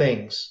all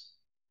things,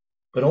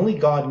 but only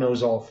God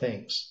knows all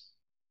things.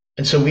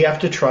 And so we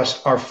have to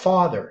trust our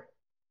Father.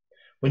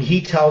 When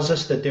he tells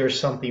us that there's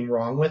something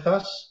wrong with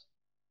us,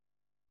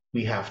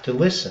 we have to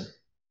listen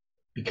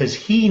because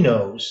he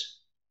knows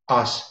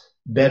us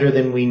better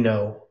than we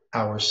know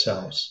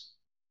ourselves.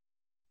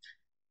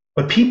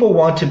 But people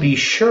want to be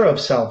sure of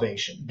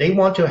salvation. They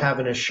want to have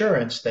an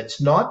assurance that's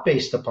not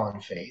based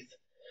upon faith,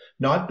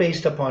 not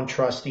based upon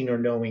trusting or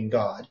knowing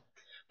God,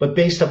 but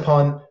based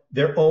upon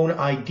their own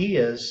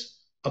ideas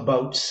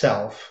about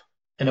self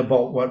and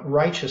about what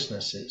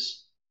righteousness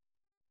is.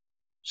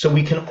 So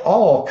we can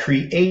all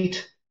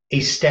create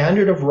a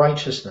standard of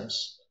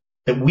righteousness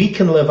that we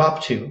can live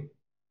up to,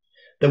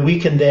 that we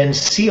can then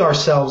see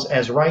ourselves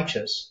as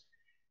righteous,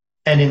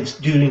 and in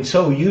doing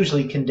so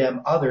usually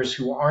condemn others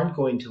who aren't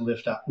going to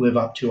live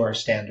up to our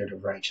standard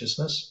of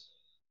righteousness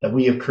that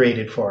we have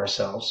created for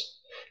ourselves.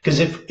 Because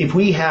if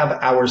we have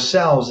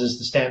ourselves as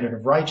the standard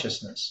of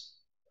righteousness,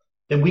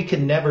 then we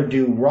can never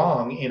do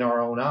wrong in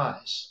our own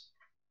eyes.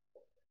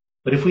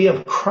 But if we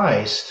have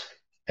Christ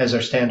as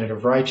our standard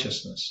of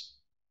righteousness,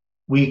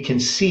 we can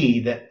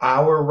see that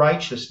our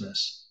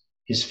righteousness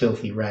is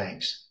filthy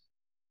rags.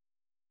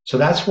 So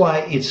that's why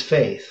it's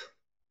faith.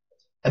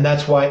 And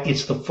that's why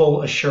it's the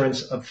full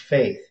assurance of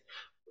faith,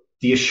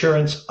 the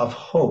assurance of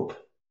hope.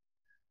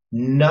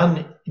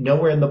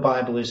 Nowhere in the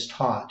Bible is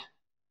taught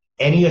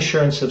any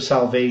assurance of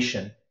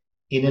salvation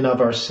in and of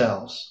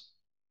ourselves.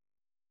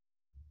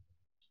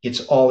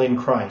 It's all in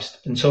Christ.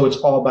 And so it's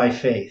all by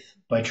faith,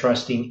 by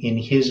trusting in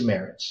his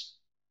merits.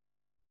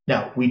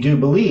 Now, we do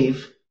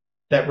believe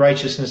that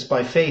righteousness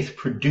by faith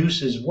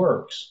produces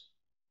works,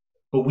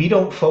 but we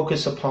don't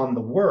focus upon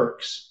the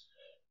works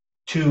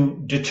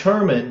to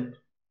determine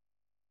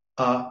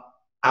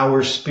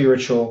our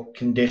spiritual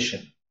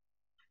condition.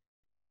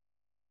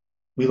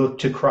 We look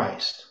to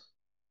Christ.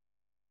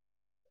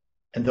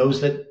 And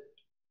those that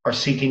are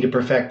seeking to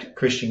perfect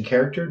Christian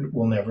character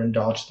will never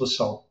indulge the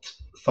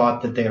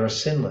thought that they are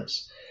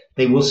sinless.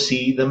 They will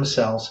see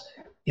themselves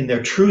in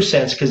their true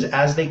sense, because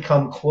as they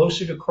come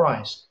closer to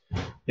Christ,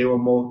 they will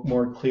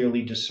more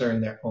clearly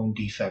discern their own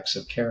defects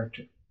of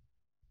character.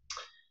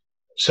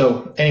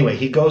 So anyway,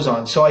 he goes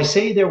on. So I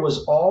say there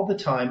was all the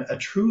time a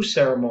true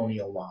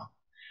ceremonial law.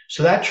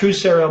 So that true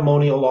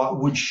ceremonial law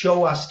would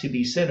show us to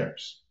be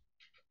sinners.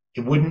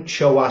 It wouldn't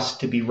show us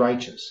to be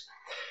righteous.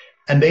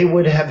 And they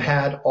would have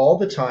had all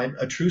the time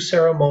a true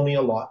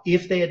ceremonial law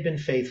if they had been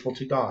faithful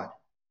to God.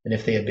 And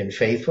if they had been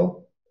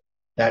faithful,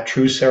 that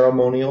true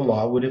ceremonial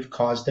law would have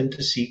caused them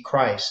to see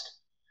Christ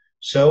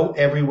so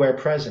everywhere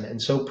present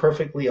and so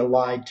perfectly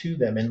allied to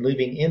them and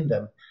living in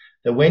them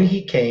that when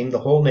he came, the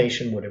whole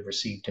nation would have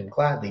received him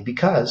gladly,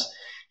 because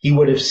he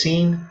would have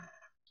seen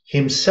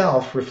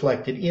himself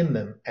reflected in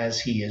them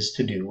as he is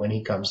to do when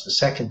he comes the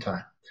second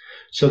time.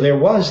 So there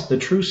was the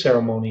true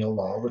ceremonial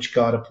law which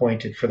God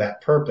appointed for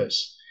that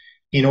purpose,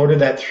 in order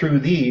that through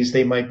these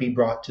they might be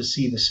brought to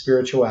see the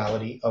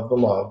spirituality of the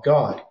law of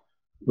God,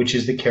 which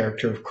is the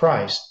character of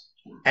Christ,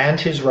 and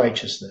his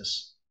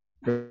righteousness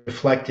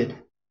reflected,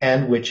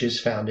 and which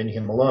is found in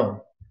him alone.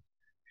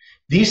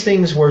 These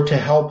things were to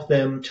help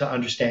them to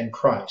understand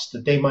Christ,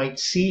 that they might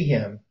see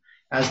him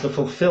as the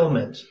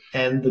fulfillment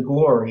and the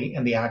glory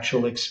and the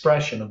actual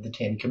expression of the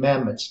Ten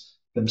Commandments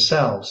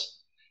themselves,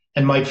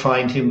 and might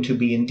find him to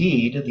be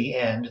indeed the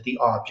end, the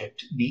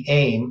object, the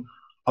aim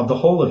of the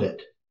whole of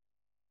it,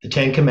 the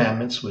Ten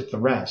Commandments with the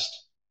rest.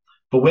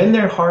 But when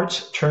their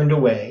hearts turned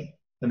away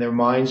and their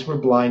minds were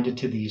blinded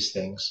to these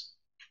things,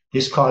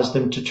 this caused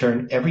them to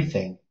turn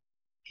everything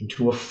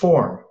into a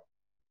form,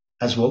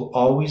 as will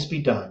always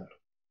be done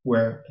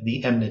where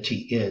the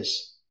enmity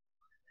is.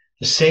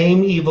 The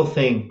same evil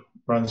thing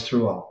runs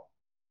through all.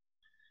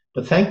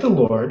 But thank the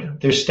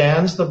Lord, there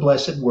stands the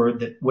blessed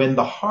word that when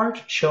the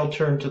heart shall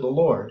turn to the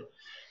Lord,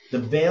 the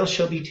veil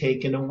shall be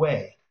taken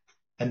away,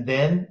 and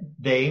then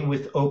they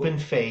with open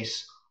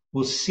face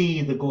will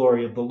see the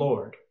glory of the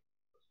Lord.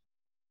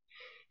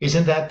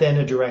 Isn't that then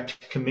a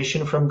direct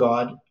commission from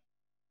God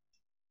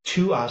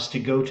to us to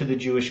go to the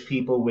Jewish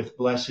people with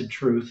blessed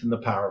truth and the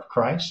power of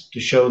Christ, to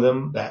show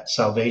them that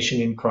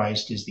salvation in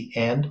Christ is the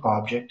end,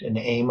 object, and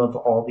aim of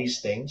all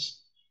these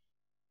things?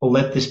 Well,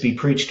 let this be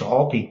preached to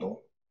all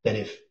people, that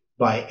if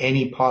by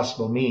any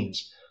possible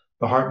means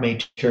the heart may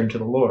turn to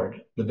the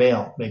Lord, the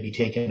veil may be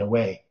taken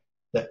away,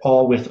 that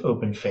all with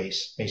open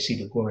face may see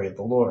the glory of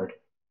the Lord.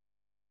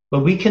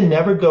 But we can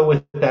never go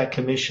with that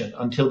commission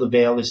until the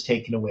veil is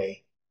taken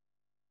away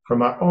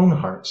from our own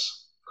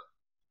hearts,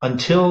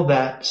 until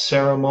that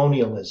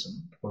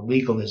ceremonialism or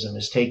legalism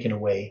is taken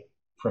away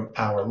from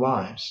our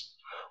lives.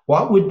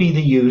 What would be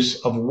the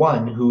use of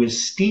one who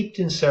is steeped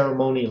in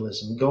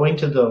ceremonialism going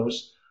to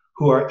those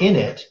who are in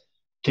it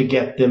to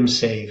get them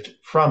saved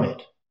from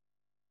it?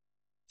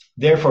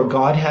 Therefore,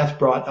 God hath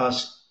brought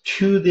us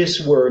to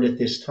this word at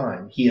this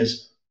time. He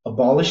has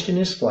abolished in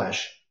his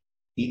flesh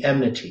the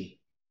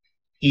enmity,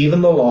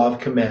 even the law of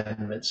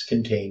commandments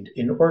contained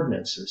in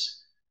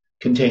ordinances,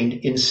 contained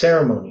in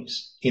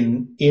ceremonies,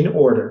 in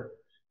order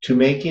to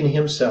make in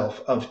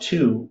himself of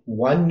two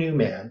one new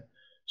man,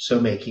 so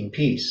making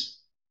peace.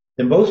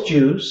 Then both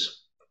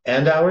Jews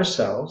and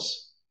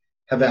ourselves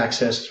have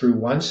access through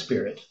one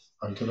Spirit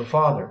unto the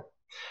Father.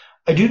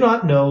 I do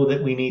not know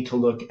that we need to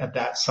look at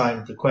that side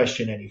of the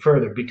question any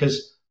further,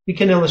 because we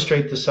can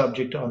illustrate the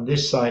subject on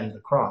this side of the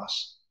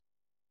cross.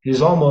 It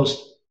is almost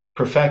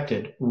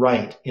perfected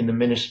right in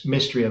the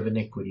mystery of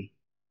iniquity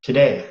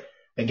today,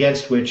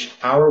 against which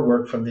our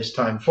work from this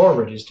time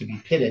forward is to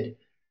be pitted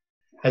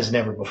as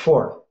never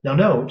before. Now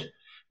note,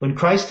 when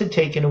Christ had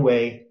taken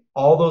away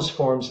all those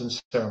forms and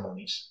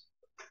ceremonies,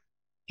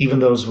 even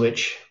those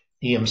which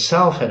he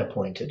himself had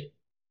appointed,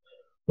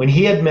 when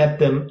he had met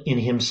them in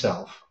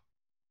himself,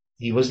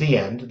 he was the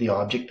end, the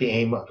object, the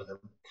aim of them,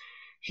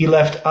 he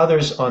left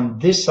others on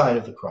this side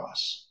of the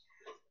cross.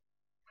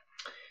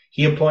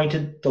 He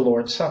appointed the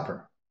Lord's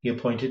Supper. He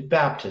appointed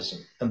baptism,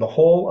 and the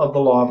whole of the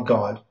law of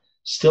God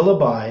still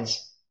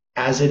abides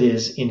as it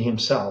is in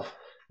himself,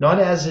 not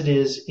as it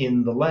is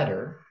in the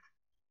letter,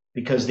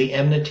 because the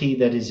enmity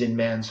that is in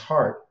man's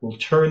heart will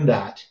turn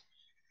that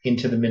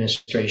into the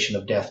ministration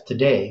of death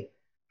today,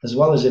 as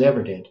well as it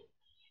ever did.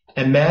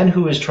 And man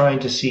who is trying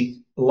to seek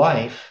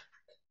life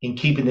in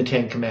keeping the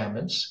Ten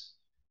Commandments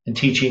and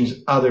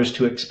teaching others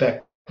to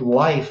expect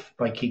life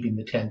by keeping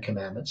the Ten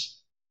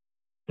Commandments,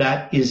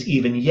 that is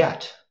even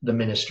yet the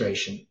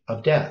ministration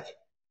of death.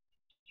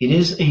 It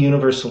is a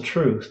universal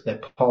truth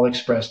that Paul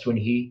expressed when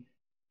he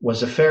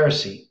was a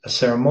Pharisee, a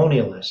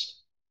ceremonialist.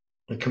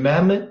 The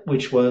commandment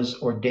which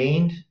was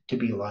ordained to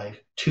be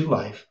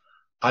life,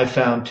 I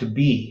found to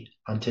be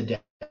unto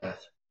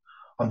death.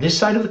 On this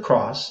side of the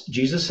cross,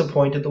 Jesus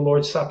appointed the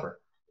Lord's Supper,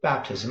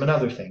 baptism, and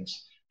other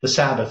things, the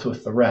Sabbath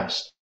with the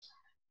rest.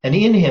 And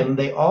in him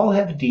they all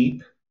have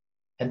deep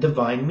and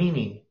divine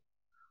meaning.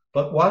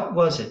 But what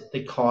was it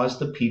that caused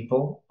the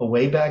people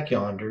away back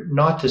yonder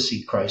not to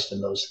see Christ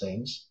in those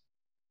things,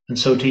 and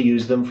so to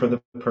use them for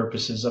the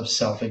purposes of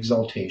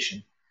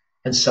self-exaltation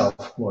and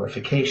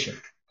self-glorification?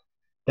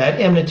 That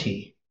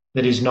enmity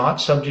that is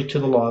not subject to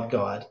the law of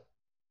God,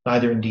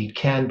 neither indeed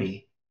can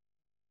be.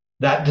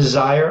 That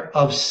desire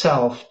of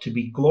self to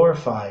be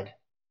glorified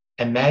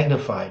and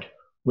magnified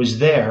was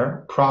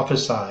there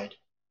prophesied.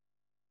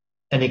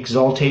 An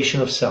exaltation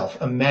of self,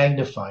 a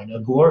magnifying,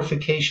 a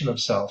glorification of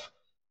self,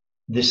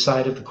 this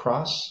side of the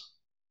cross.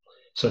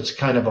 So it's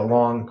kind of a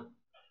long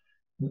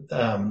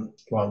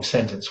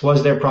sentence.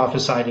 Was there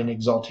prophesied an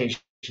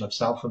exaltation of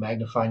self, a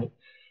magnifying,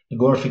 a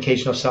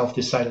glorification of self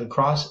this side of the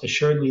cross?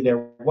 Assuredly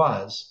there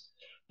was.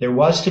 There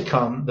was to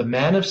come the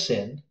man of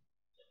sin,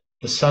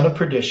 the son of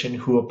perdition,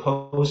 who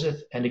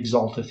opposeth and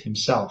exalteth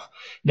himself.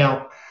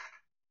 Now,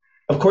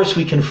 of course,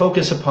 we can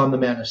focus upon the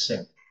man of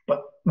sin,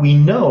 but we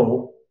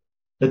know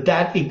that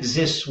that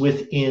exists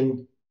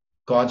within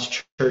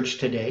God's church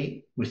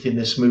today, within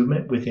this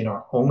movement, within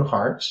our own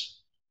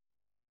hearts,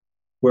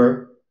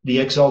 where the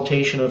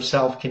exaltation of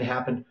self can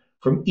happen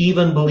from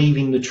even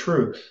believing the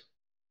truth.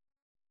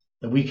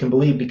 That we can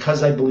believe,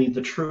 because I believe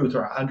the truth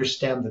or I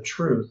understand the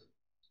truth,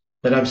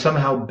 that I'm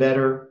somehow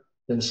better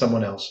than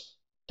someone else.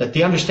 That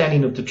the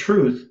understanding of the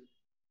truth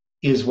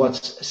is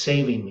what's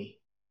saving me.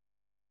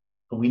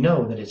 But we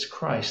know that it's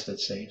Christ that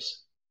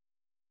saves.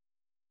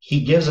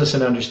 He gives us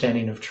an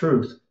understanding of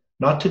truth,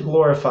 not to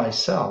glorify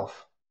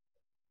self,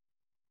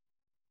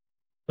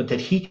 but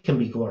that he can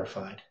be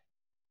glorified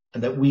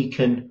and that we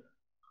can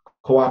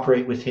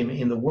cooperate with him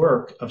in the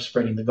work of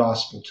spreading the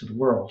gospel to the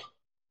world.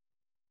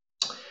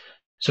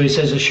 So he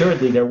says,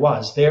 assuredly there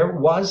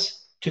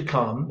was to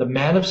come, the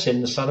man of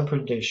sin, the son of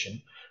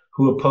perdition,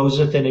 who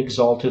opposeth and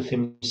exalteth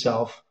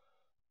himself.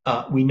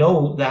 We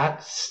know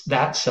that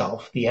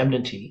self, the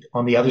enmity,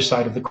 on the other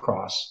side of the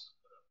cross,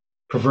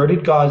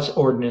 perverted God's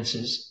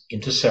ordinances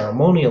into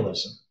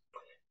ceremonialism.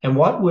 And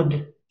what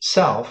would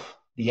self,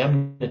 the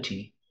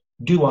enmity,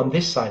 do on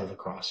this side of the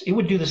cross? It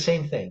would do the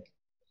same thing.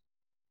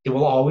 It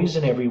will always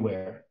and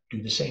everywhere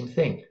do the same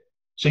thing.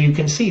 So you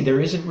can see there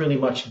isn't really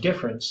much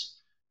difference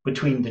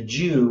between the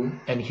Jew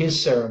and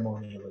his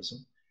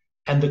ceremonialism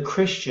and the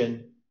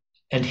Christian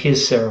and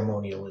his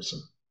ceremonialism.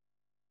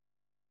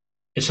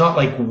 It's not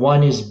like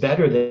one is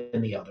better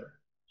than the other.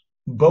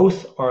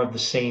 Both are of the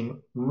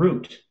same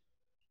root.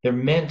 They're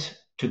meant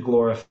to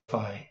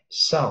glorify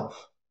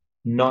self,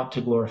 not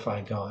to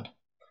glorify God.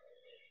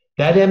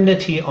 That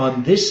enmity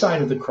on this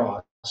side of the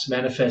cross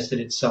manifested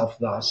itself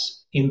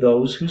thus in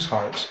those whose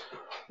hearts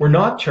were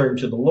not turned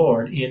to the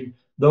Lord, in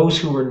those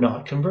who were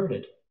not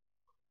converted.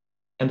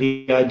 And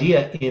the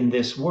idea in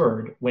this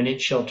word, when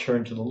it shall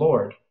turn to the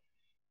Lord,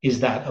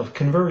 is that of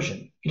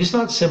conversion. It is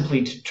not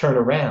simply to turn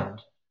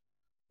around,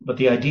 but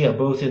the idea,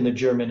 both in the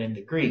German and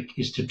the Greek,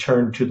 is to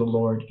turn to the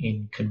Lord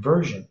in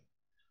conversion.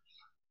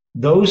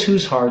 Those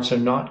whose hearts are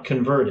not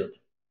converted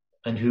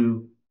and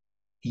who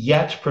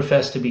yet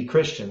profess to be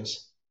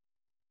Christians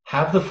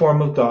have the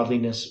form of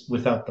godliness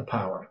without the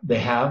power. They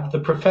have the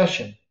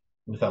profession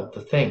without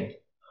the thing.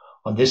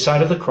 On this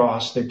side of the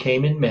cross, there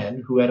came in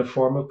men who had a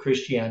form of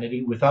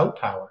Christianity without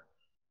power,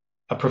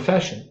 a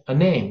profession, a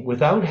name,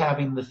 without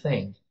having the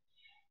thing.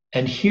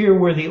 And here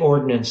were the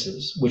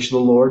ordinances which the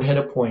Lord had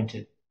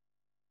appointed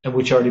and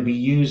which are to be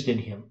used in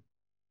him.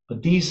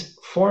 But these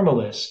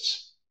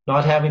formalists,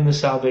 not having the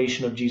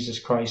salvation of Jesus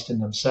Christ in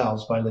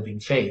themselves by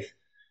living faith,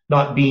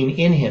 not being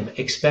in him,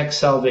 expect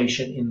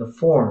salvation in the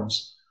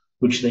forms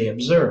which they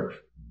observe.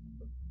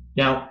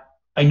 Now,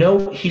 I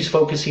know he's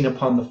focusing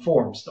upon the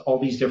forms, all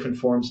these different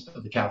forms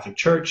of the Catholic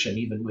Church, and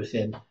even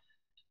within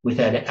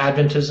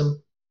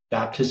Adventism,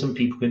 baptism,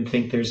 people can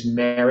think there's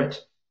merit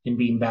in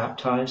being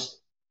baptized.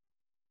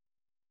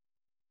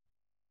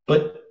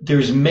 But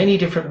there's many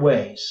different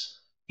ways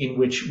in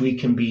which we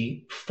can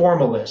be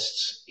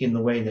formalists in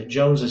the way that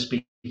Jones is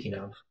speaking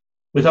of,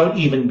 without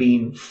even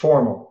being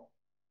formal.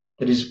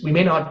 That is, we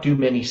may not do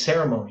many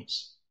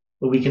ceremonies,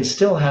 but we can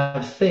still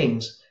have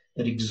things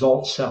that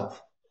exalt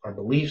self, our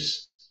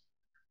beliefs,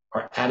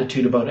 our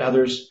attitude about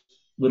others,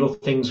 little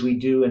things we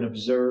do and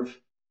observe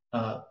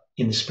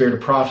in the spirit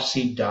of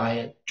prophecy,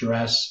 diet,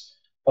 dress,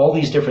 all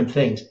these different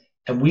things.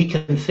 And we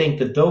can think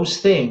that those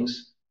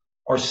things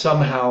are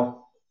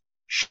somehow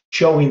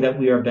showing that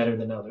we are better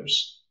than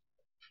others.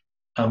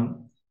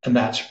 And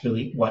that's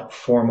really what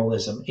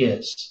formalism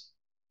is.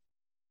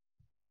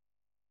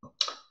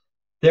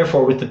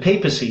 Therefore, with the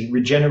papacy,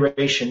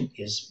 regeneration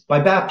is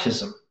by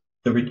baptism,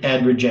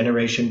 and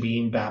regeneration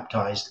being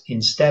baptized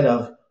instead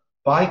of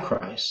by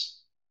Christ,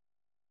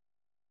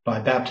 by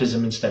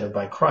baptism instead of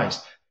by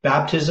Christ.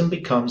 Baptism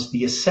becomes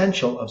the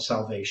essential of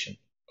salvation.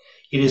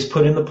 It is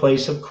put in the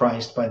place of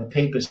Christ by the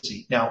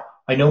papacy. Now,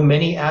 I know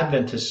many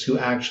Adventists who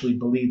actually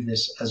believe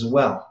this as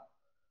well.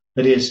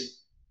 That is,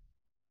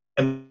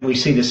 and we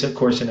see this, of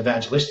course, in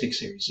evangelistic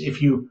series.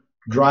 If you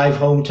drive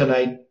home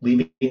tonight,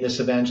 leaving this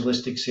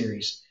evangelistic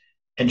series,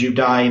 and you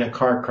die in a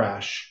car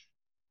crash,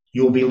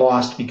 you will be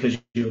lost because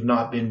you have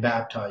not been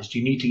baptized.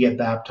 You need to get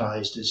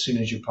baptized as soon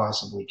as you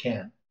possibly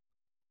can.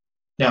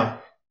 Now,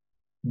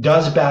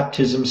 does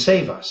baptism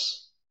save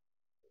us?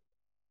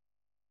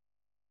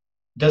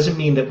 Doesn't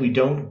mean that we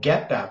don't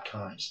get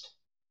baptized,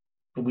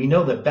 but we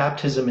know that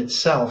baptism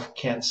itself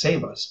can't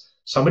save us.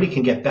 Somebody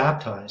can get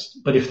baptized,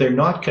 but if they're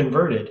not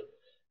converted,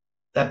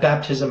 that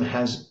baptism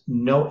has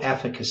no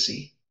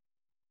efficacy.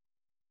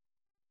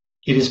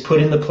 It is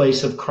put in the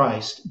place of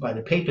Christ by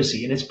the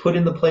papacy, and it's put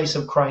in the place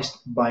of Christ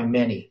by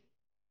many.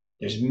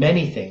 There's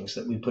many things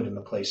that we put in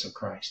the place of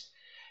Christ.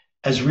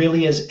 As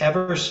really as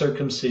ever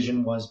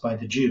circumcision was by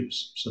the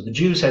Jews. So the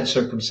Jews had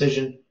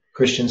circumcision,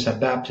 Christians have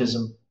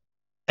baptism,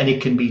 and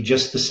it can be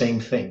just the same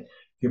thing.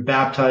 You're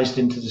baptized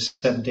into the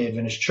Seventh-day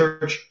Adventist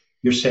Church,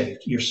 you're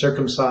saved. You're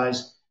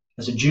circumcised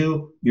as a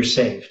Jew, you're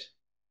saved.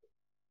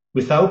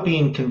 Without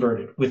being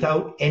converted,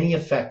 without any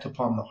effect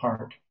upon the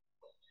heart.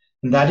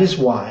 And that is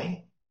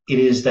why it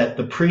is that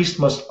the priest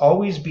must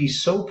always be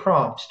so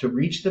prompt to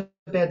reach the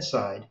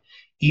bedside,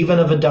 even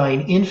of a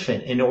dying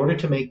infant, in order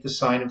to make the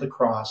sign of the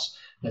cross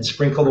and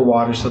sprinkle the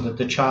water so that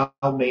the child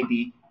may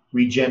be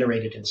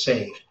regenerated and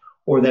saved,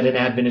 or that an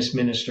Adventist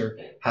minister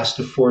has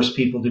to force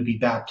people to be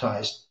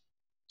baptized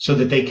so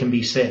that they can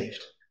be saved,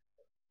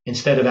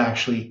 instead of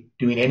actually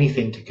doing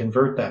anything to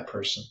convert that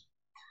person.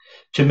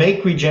 To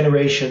make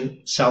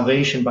regeneration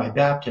salvation by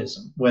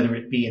baptism, whether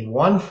it be in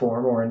one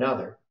form or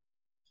another,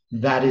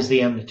 that is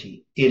the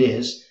enmity. It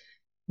is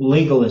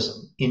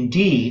legalism.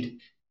 Indeed,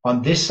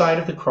 on this side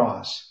of the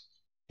cross,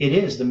 it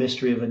is the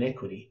mystery of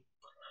iniquity.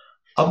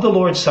 Of the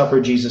Lord's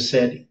Supper, Jesus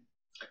said,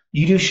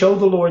 "You do show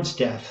the Lord's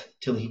death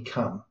till he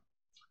come.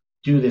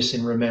 Do this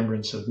in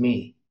remembrance of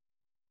me."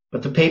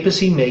 But the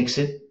papacy makes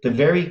it the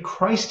very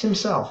Christ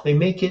himself. They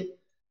make it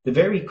the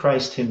very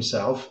Christ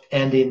himself,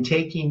 and in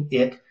taking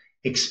it,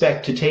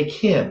 expect to take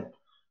him,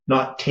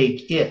 not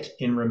take it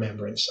in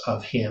remembrance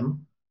of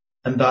him.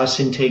 And thus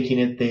in taking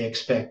it, they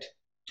expect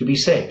to be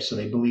saved. So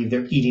they believe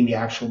they're eating the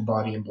actual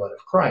body and blood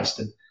of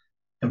Christ.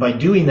 And by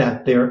doing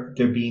that, they're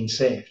being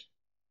saved.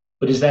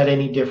 But is that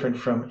any different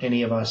from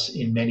any of us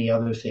in many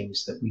other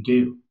things that we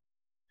do?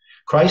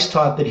 Christ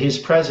taught that his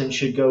presence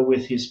should go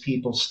with his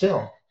people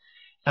still.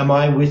 Am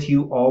I with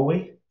you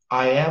always?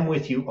 I am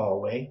with you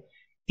always,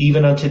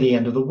 even unto the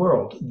end of the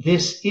world.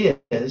 This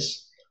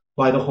is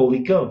by the Holy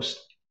Ghost,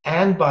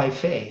 and by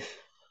faith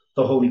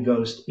the Holy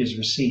Ghost is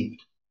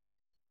received.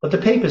 But the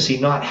papacy,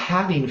 not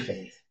having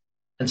faith,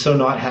 and so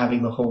not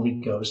having the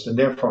Holy Ghost, and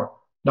therefore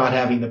not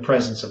having the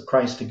presence of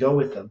Christ to go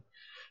with them,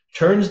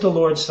 turns the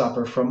Lord's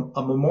Supper from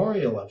a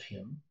memorial of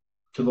him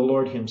to the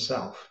Lord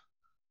himself.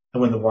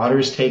 And when the water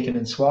is taken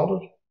and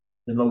swallowed,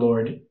 then the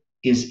Lord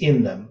is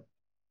in them,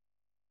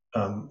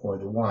 or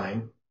the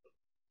wine.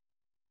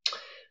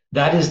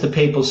 That is the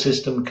papal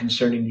system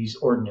concerning these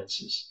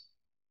ordinances.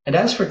 And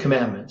as for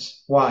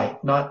commandments, why?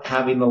 Not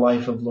having the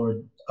life of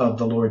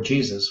the Lord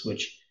Jesus,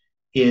 which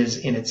is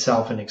in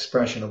itself an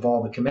expression of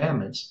all the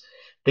commandments,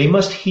 they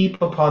must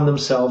heap upon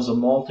themselves a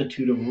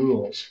multitude of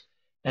rules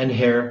and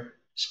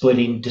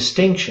hair-splitting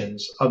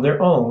distinctions of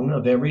their own,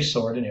 of every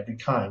sort and every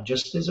kind,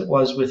 just as it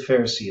was with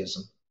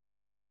Phariseeism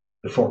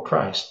before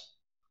Christ.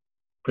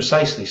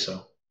 Precisely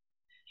so.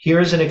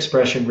 Here is an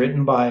expression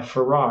written by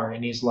Farrar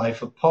in his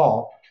Life of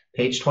Paul,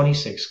 page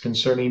 26,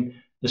 concerning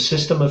the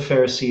system of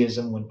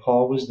Phariseeism when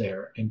Paul was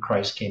there and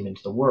Christ came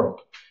into the world.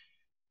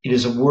 It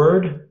is a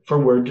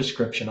word-for-word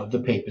description of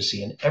the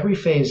papacy in every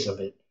phase of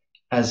it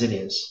as it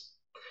is.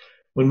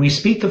 When we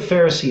speak of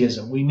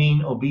Phariseeism, we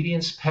mean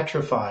obedience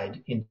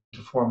petrified into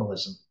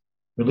formalism,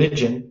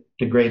 religion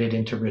degraded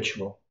into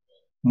ritual,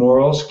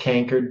 morals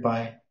cankered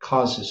by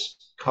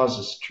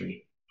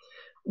casuistry.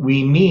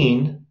 We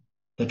mean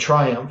the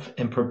triumph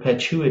and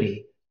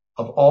perpetuity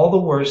of all the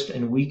worst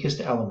and weakest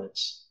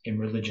elements in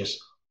religious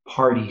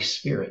party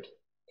spirit.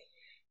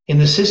 In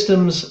the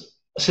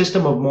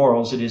system of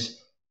morals, it is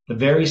the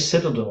very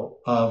citadel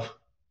of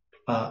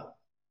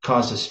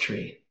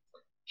casuistry.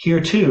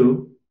 Here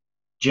too,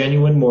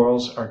 genuine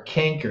morals are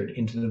cankered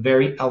into the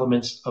very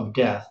elements of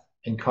death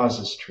and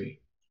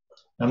casuistry.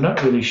 I'm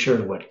not really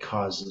sure what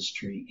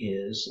casuistry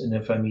is, and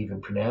if I'm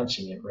even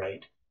pronouncing it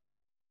right.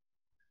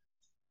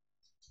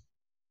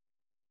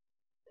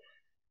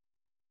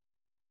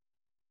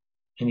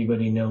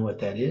 Anybody know what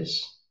that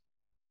is?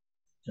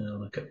 I'll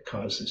look up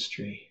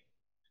casuistry.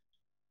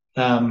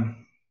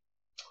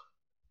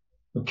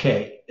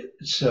 Okay,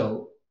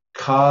 so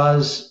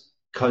casuistry.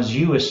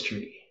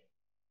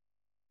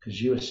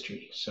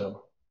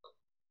 So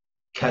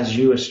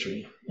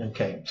casuistry.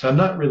 Okay, so I'm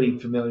not really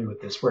familiar with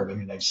this word. I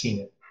mean, I've seen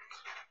it.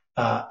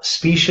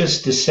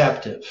 Specious,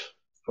 deceptive,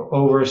 or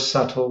over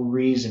subtle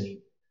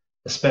reasoning,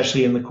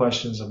 especially in the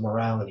questions of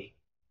morality.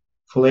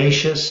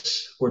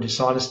 Fallacious or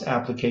dishonest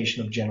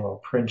application of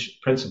general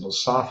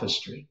principles,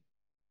 sophistry.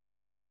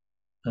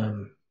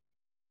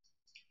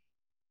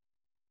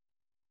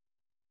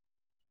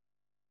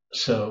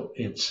 So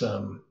it's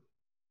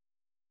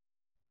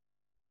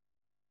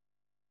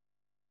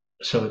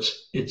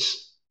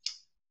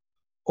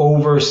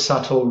over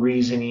subtle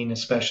reasoning,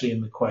 especially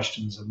in the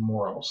questions of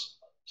morals.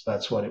 So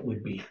that's what it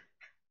would be.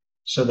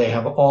 So they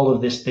have all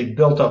of this. They've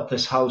built up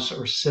this house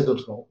or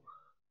citadel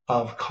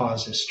of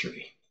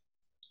casuistry.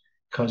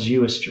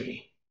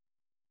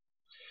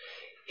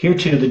 Here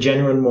too, the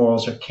genuine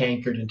morals are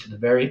cankered into the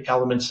very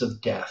elements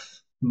of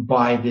death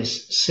by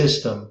this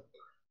system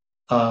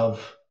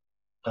of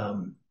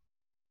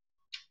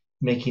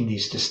making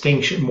these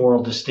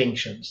moral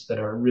distinctions that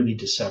are really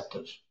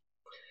deceptive.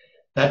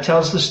 That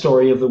tells the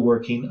story of the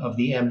working of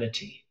the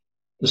enmity,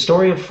 the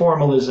story of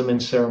formalism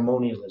and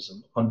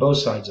ceremonialism on both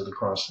sides of the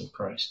cross of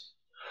Christ.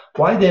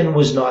 Why then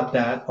was not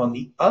that on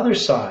the other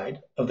side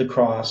of the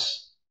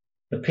cross,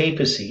 the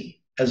papacy,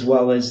 as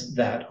well as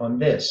that on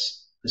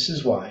this? This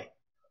is why.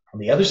 On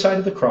the other side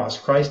of the cross,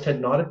 Christ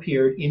had not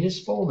appeared in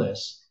his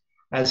fullness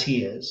as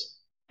he is,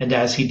 and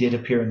as he did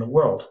appear in the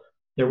world.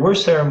 There were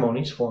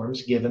ceremonies,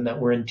 forms given that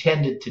were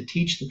intended to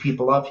teach the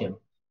people of him,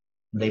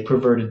 and they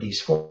perverted these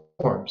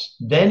forms.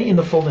 Then in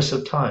the fullness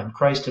of time,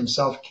 Christ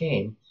himself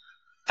came,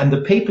 and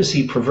the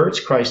papacy perverts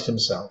Christ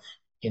himself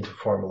into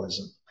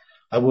formalism.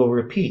 I will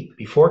repeat,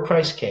 before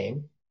Christ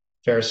came,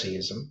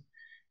 Phariseeism,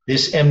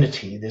 this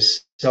enmity,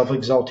 this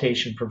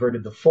self-exaltation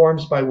perverted the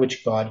forms by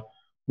which God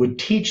would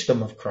teach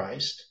them of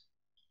Christ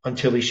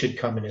until he should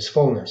come in his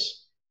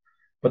fullness.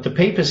 But the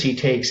papacy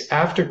takes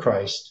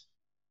Christ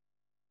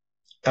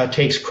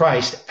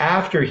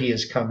after he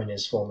has come in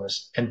his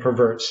fullness and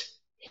perverts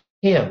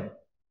him,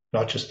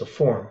 not just the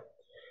form,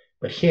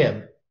 but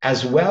him,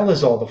 as well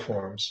as all the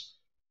forms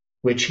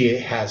which he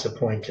has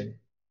appointed.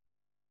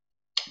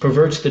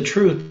 Perverts the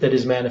truth that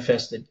is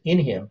manifested in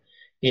him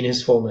in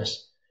his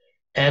fullness,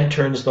 and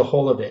turns the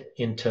whole of it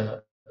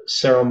into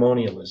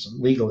ceremonialism,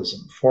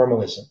 legalism,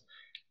 formalism,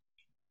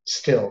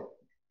 still.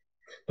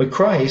 But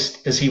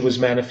Christ, as he was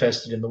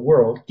manifested in the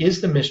world,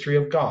 is the mystery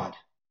of God.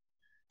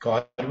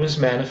 God was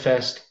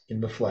manifest in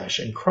the flesh,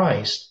 and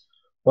Christ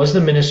was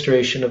the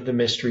ministration of the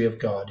mystery of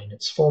God in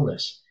its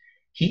fullness.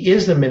 He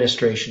is the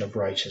ministration of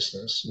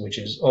righteousness, which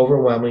is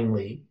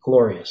overwhelmingly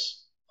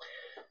glorious.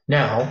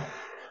 Now,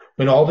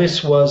 when all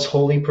this was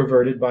wholly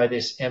perverted by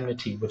this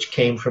enmity which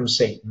came from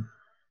Satan,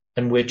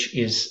 and which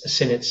is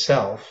sin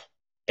itself,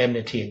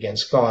 enmity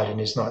against God,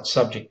 and is not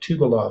subject to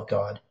the law of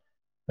God,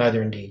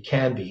 neither indeed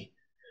can be,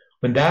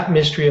 when that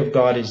mystery of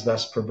God is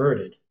thus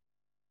perverted,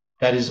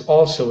 that is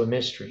also a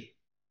mystery.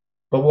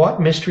 But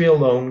what mystery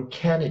alone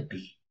can it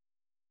be?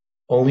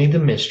 Only the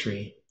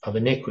mystery of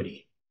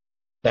iniquity.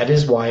 That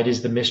is why it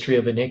is the mystery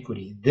of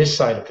iniquity, this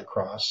side of the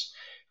cross,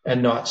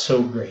 and not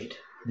so great,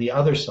 the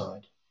other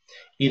side.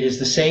 It is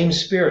the same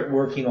Spirit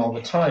working all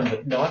the time,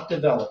 but not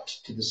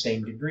developed to the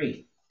same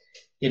degree.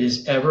 It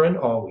is ever and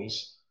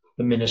always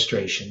the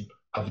ministration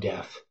of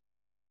death.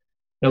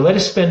 Now let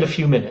us spend a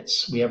few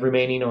minutes we have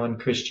remaining on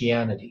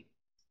Christianity.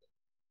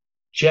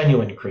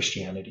 Genuine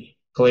Christianity.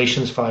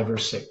 Galatians 5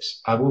 verse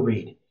 6. I will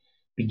read,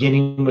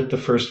 beginning with the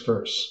first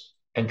verse,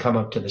 and come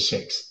up to the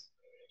sixth.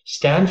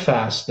 Stand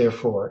fast,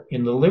 therefore,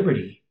 in the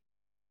liberty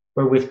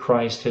wherewith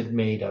Christ had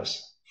made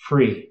us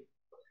free,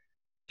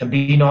 and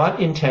be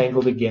not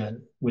entangled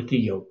again with the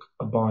yoke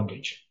of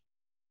bondage.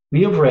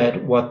 We have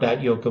read what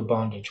that yoke of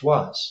bondage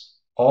was.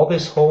 All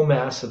this whole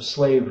mass of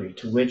slavery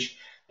to which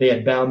they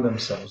had bound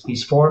themselves,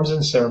 these forms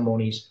and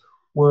ceremonies,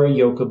 were a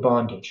yoke of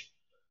bondage.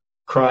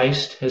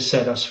 Christ has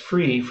set us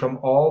free from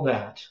all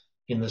that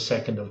in the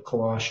second of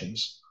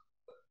Colossians,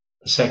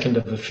 the second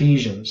of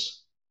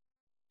Ephesians,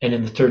 and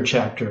in the third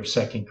chapter of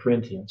 2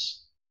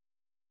 Corinthians.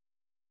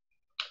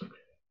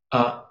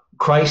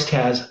 Christ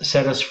has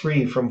set us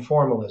free from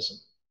formalism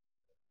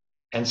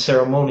and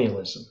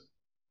ceremonialism,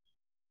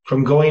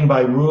 from going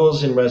by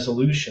rules and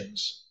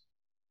resolutions,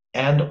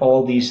 and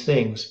all these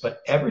things, but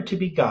ever to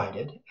be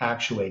guided,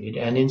 actuated,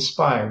 and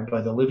inspired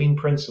by the living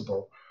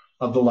principle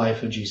of the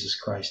life of Jesus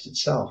Christ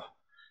itself.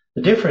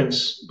 The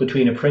difference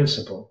between a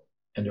principle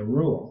and a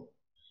rule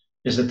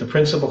is that the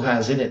principle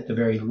has in it the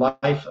very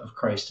life of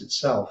Christ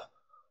itself,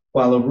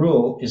 while a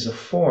rule is a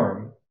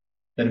form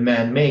that a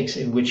man makes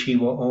in which he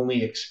will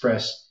only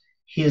express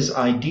his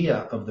idea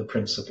of the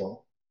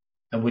principle,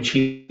 and which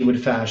he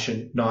would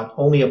fashion not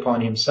only upon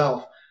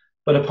himself,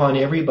 but upon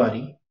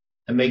everybody,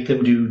 and make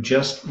them do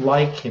just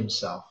like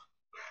himself.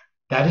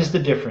 That is the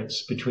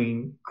difference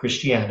between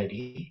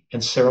Christianity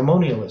and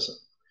ceremonialism.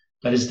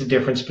 That is the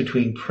difference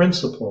between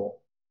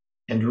principle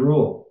and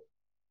rule.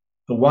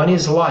 The one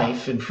is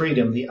life and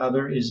freedom, the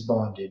other is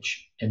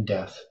bondage and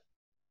death.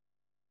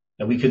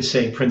 Now we could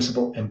say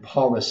principle and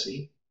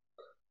policy,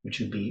 which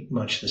would be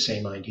much the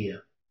same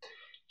idea.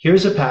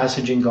 Here's a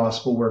passage in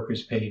Gospel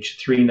Workers, page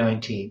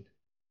 319,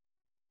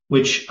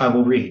 which I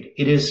will read.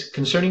 It is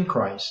concerning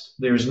Christ.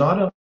 There is not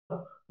a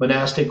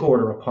monastic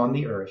order upon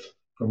the earth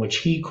from which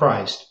he,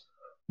 Christ,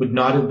 would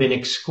not have been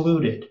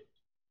excluded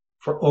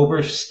for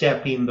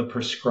overstepping the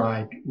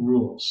prescribed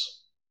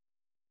rules.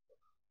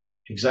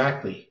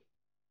 Exactly.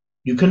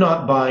 You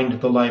cannot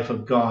bind the life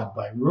of God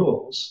by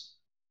rules,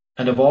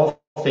 and of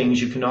all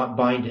things you cannot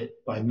bind it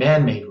by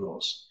man-made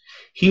rules.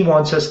 He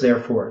wants us,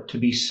 therefore, to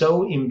be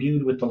so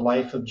imbued with the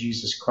life of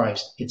Jesus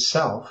Christ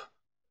itself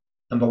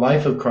and the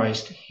life of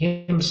Christ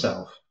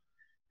himself,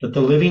 that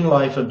the living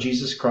life of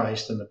Jesus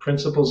Christ and the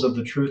principles of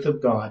the truth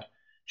of God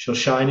shall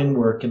shine and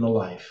work in the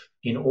life,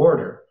 in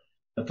order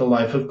that the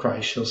life of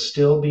Christ shall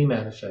still be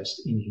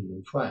manifest in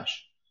human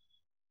flesh.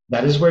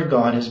 That is where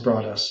God has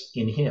brought us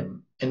in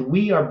him, and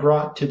we are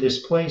brought to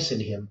this place in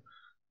him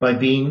by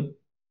being,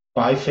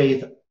 by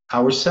faith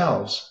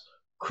ourselves,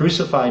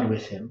 crucified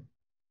with him,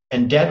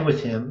 and dead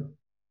with him,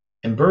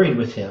 and buried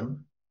with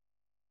him,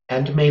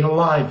 and made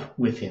alive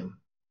with him,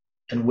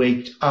 and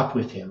waked up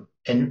with him,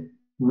 and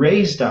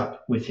raised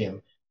up with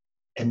him,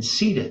 and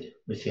seated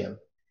with him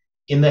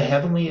in the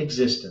heavenly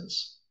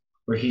existence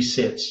where he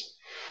sits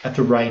at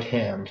the right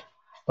hand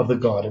of the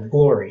God of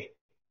glory.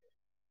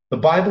 The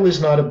Bible is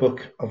not a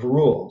book of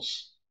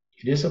rules.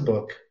 It is a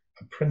book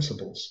of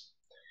principles.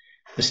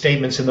 The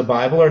statements in the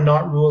Bible are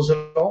not rules at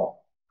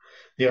all.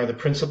 They are the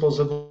principles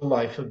of the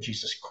life of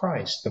Jesus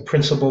Christ, the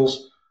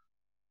principles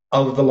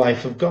of the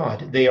life of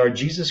God. They are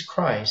Jesus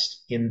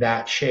Christ in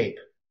that shape.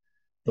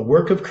 The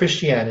work of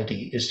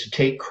Christianity is to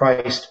take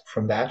Christ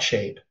from that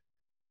shape,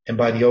 and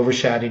by the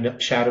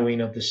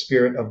overshadowing of the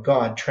Spirit of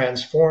God,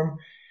 transform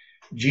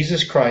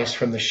Jesus Christ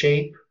from the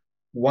shape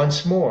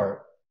once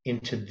more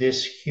into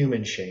this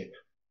human shape.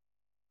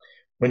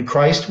 When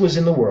Christ was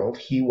in the world,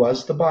 he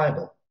was the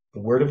Bible, the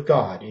Word of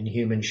God in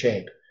human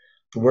shape.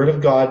 The Word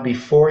of God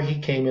before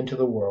he came into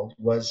the world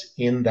was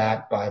in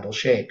that Bible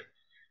shape.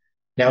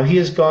 Now he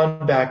has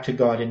gone back to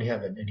God in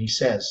heaven, and he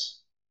says,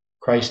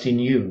 Christ in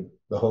you,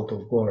 the hope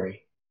of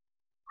glory.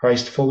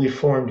 Christ fully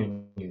formed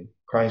in you,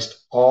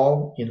 Christ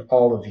all in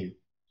all of you.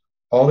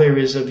 All there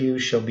is of you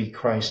shall be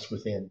Christ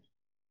within.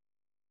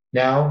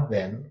 Now,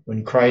 then,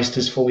 when Christ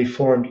is fully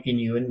formed in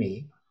you and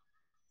me,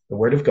 the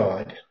Word of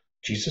God,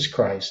 Jesus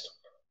Christ,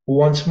 will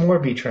once more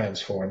be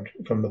transformed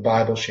from the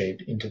Bible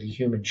shape into the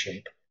human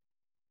shape.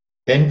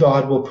 Then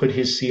God will put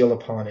his seal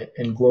upon it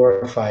and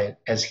glorify it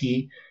as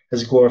he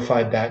has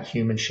glorified that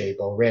human shape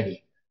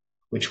already,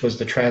 which was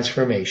the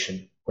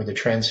transformation or the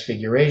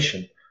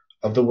transfiguration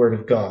of the Word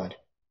of God.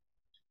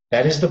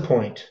 That is the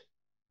point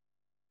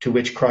to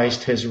which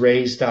Christ has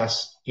raised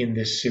us in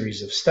this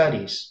series of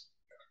studies.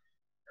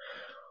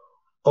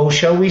 Oh,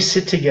 shall we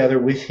sit together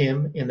with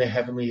him in the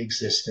heavenly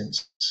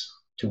existence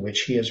to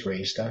which he has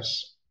raised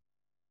us?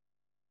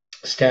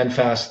 Stand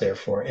fast,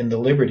 therefore, in the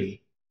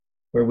liberty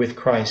wherewith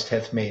Christ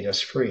hath made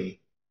us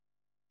free,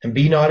 and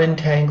be not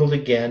entangled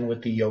again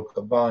with the yoke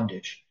of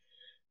bondage.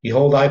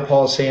 Behold, I,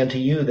 Paul, say unto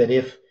you that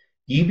if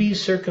ye be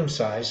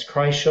circumcised,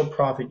 Christ shall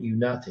profit you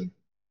nothing.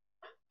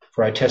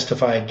 For I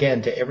testify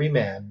again to every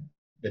man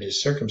that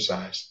is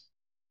circumcised,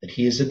 that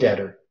he is a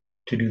debtor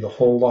to do the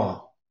whole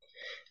law.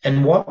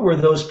 And what were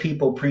those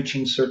people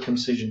preaching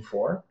circumcision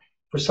for?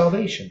 For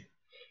salvation.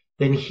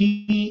 Then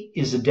he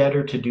is a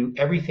debtor to do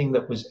everything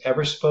that was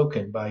ever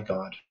spoken by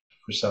God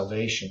for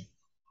salvation.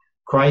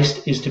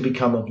 Christ is to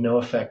become of no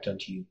effect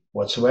unto you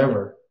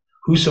whatsoever.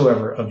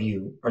 Whosoever of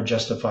you are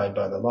justified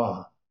by the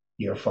law,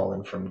 ye are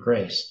fallen from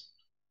grace.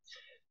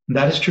 And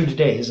that is true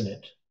today, isn't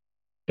it?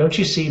 Don't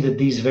you see that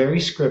these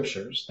very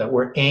scriptures that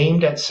were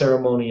aimed at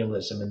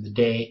ceremonialism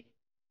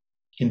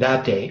in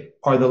that day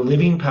are the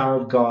living power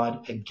of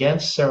God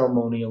against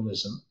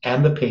ceremonialism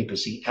and the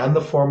papacy and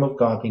the form of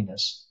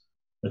godliness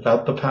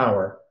without the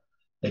power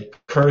that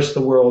cursed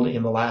the world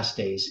in the last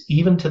days,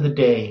 even to the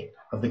day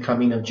of the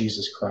coming of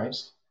Jesus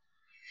Christ?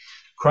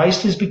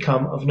 Christ is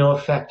become of no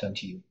effect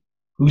unto you.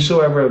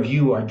 Whosoever of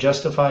you are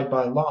justified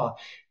by law,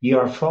 ye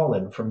are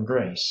fallen from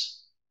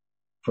grace.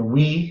 For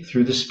we,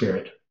 through the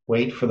Spirit,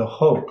 wait for the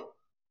hope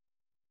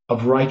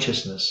of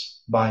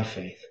righteousness by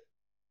faith.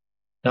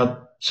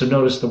 Now, so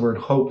notice the word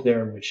hope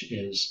there, which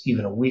is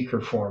even a weaker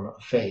form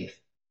of faith.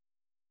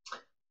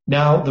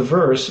 Now, the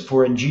verse,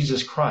 for in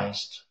Jesus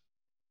Christ,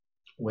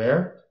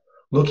 where?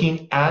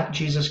 Looking at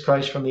Jesus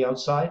Christ from the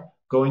outside,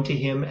 going to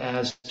him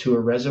as to a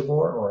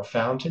reservoir or a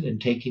fountain and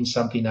taking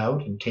something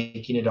out and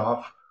taking it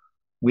off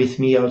with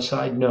me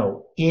outside?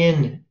 No,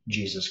 in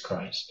Jesus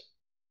Christ.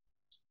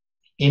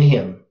 In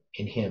him,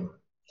 in him.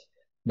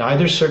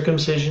 Neither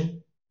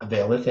circumcision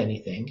availeth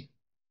anything,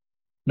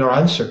 nor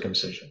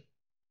uncircumcision.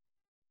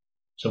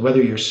 So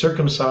whether you're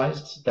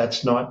circumcised,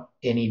 that's not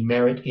any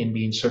merit in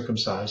being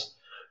circumcised,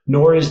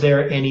 nor is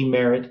there any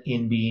merit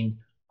in being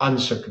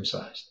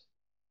uncircumcised.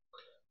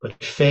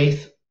 But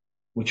faith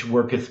which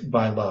worketh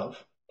by love.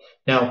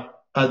 Now,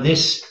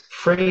 this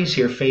phrase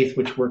here, faith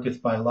which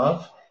worketh by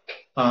love,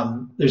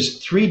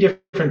 there's three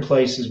different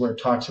places where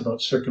it talks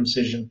about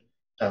circumcision,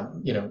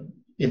 in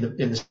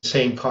the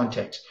same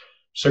context.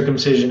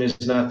 Circumcision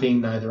is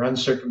nothing, neither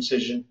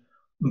uncircumcision,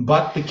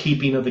 but the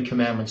keeping of the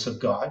commandments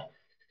of God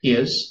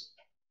is,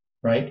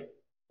 right?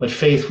 But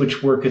faith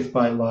which worketh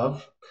by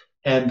love.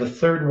 And the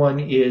third one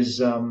is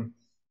a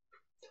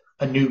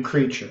new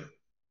creature.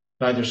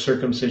 Neither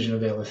circumcision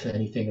availeth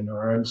anything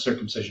nor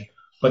uncircumcision,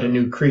 but a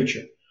new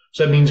creature.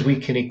 So that means we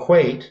can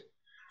equate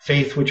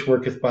faith which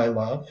worketh by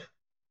love,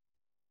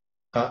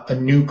 a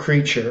new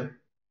creature,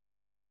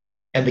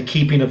 and the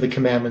keeping of the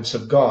commandments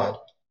of God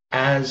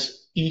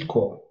as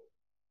equal.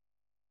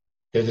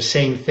 They're the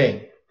same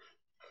thing.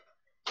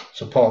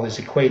 So Paul is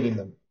equating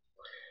them.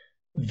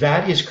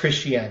 That is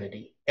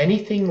Christianity.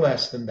 Anything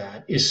less than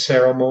that is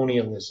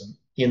ceremonialism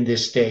in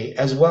this day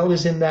as well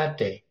as in that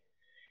day.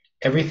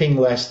 Everything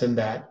less than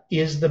that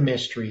is the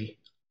mystery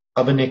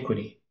of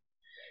iniquity.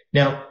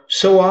 Now,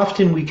 so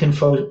often we can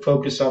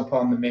focus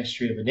upon the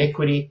mystery of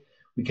iniquity.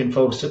 We can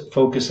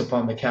focus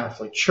upon the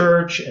Catholic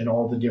Church and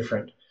all the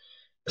different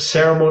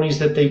ceremonies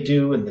that they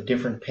do and the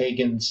different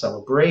pagan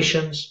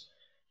celebrations.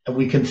 And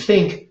we can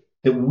think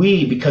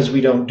that because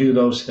we don't do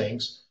those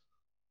things,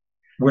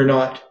 we're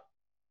not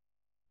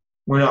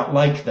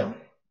like them,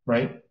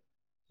 right?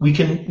 We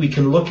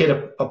can look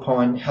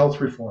upon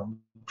health reform,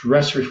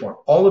 dress reform,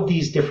 all of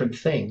these different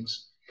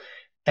things,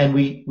 and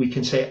we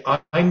can say,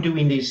 I'm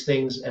doing these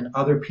things and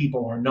other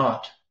people are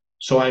not,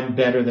 so I'm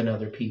better than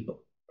other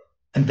people.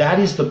 And that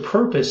is the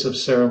purpose of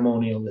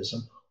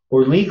ceremonialism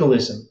or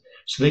legalism,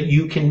 so that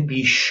you can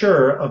be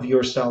sure of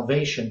your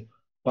salvation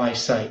by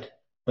sight.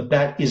 But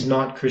that is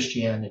not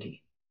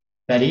Christianity.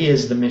 That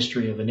is the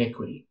mystery of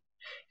iniquity.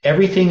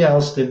 Everything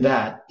else than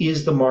that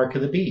is the mark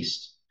of the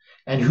beast.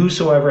 And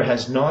whosoever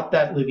has not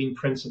that living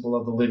principle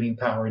of the living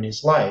power in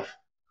his life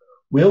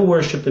will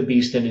worship the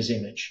beast in his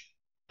image.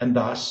 And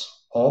thus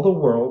all the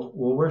world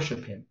will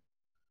worship him,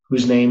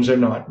 whose names are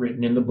not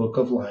written in the book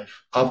of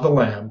life of the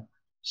Lamb,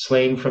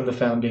 slain from the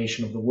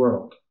foundation of the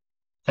world.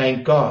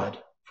 Thank God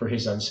for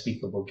his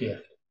unspeakable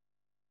gift.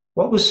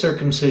 What was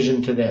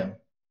circumcision to them?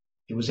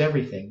 It was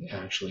everything,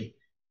 actually.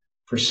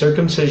 For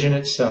circumcision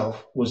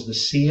itself was the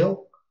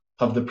seal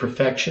of the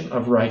perfection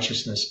of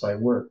righteousness by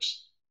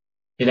works.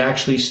 It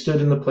actually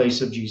stood in the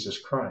place of Jesus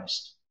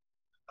Christ.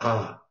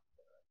 But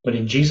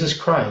in Jesus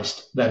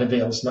Christ, that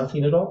avails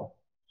nothing at all.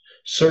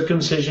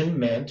 Circumcision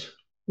meant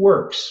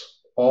works,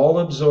 all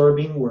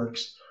absorbing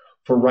works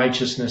for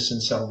righteousness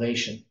and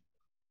salvation.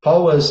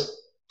 Paul was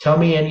Tell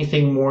me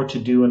anything more to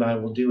do, and I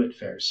will do it,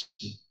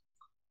 Pharisee.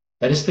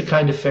 That is the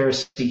kind of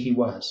Pharisee he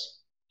was.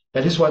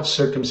 That is what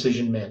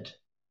circumcision meant.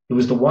 It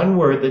was the one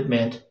word that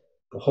meant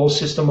the whole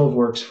system of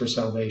works for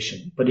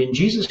salvation. But in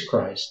Jesus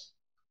Christ,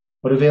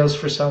 what avails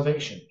for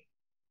salvation?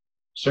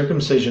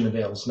 Circumcision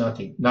avails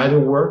nothing. Neither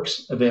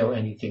works avail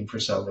anything for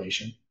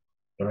salvation,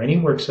 nor any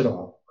works at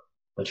all,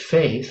 but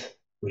faith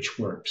which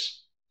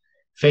works.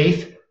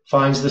 Faith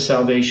finds the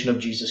salvation of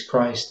Jesus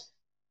Christ,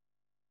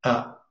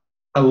 a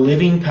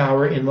living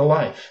power in the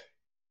life,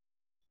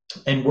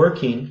 and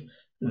working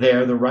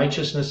there the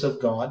righteousness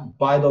of God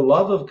by the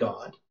love of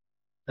God.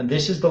 And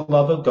this is the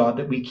love of God,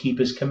 that we keep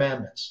his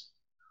commandments.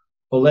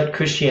 Oh, let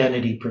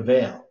Christianity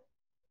prevail.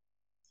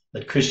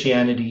 Let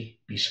Christianity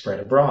be spread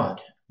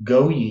abroad.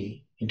 Go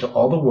ye into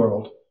all the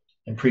world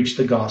and preach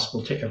the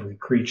gospel to every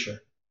creature.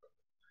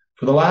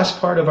 For the last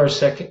part of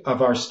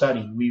our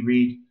study, we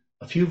read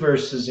a few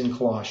verses in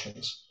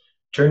Colossians.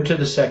 Turn to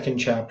the 2nd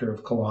chapter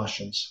of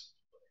Colossians.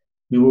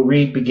 We will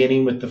read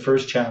beginning with the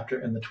 1st chapter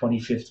and the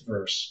 25th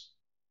verse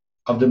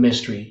of the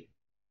mystery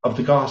of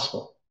the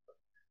gospel.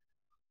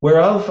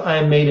 Whereof I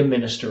am made a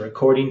minister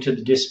according to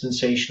the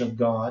dispensation of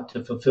God,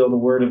 to fulfill the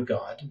word of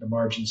God. The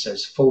margin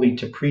says, fully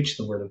to preach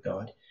the word of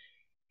God,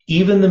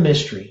 even the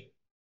mystery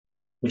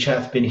which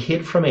hath been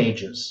hid from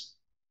ages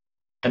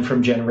and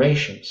from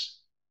generations,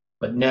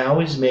 but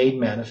now is made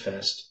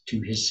manifest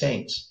to his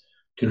saints,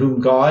 to whom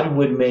God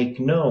would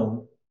make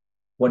known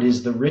what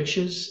is the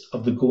riches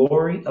of the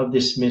glory of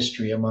this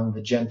mystery among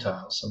the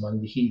Gentiles,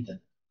 among the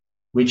heathen,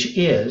 which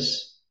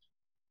is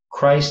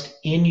Christ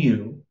in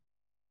you,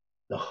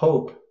 the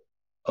hope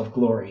of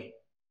glory,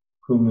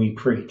 whom we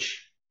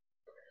preach.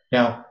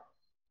 Now,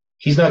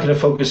 he's not going to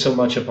focus so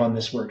much upon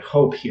this word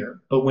hope here,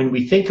 but when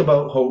we think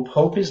about hope,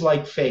 hope is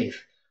like faith,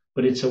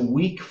 but it's a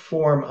weak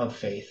form of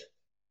faith.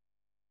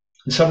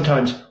 And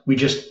sometimes we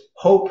just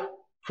hope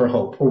for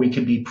hope, or we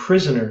could be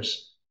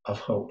prisoners of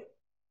hope.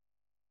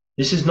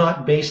 This is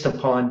not based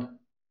upon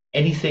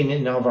anything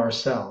in of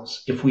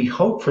ourselves. If we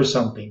hope for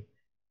something,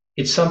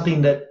 it's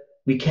something that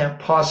we can't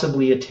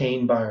possibly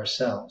attain by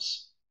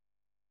ourselves.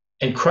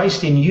 And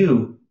Christ in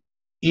you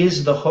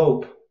is the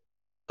hope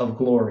of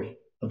glory,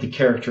 of the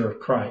character of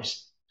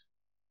Christ.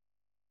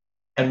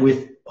 And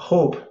with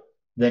hope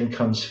then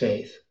comes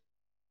faith.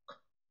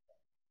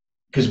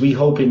 Because we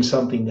hope in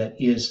something that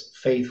is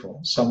faithful,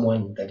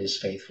 someone that is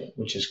faithful,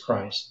 which is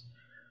Christ.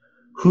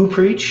 Who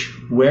preach?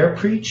 Where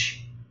preach?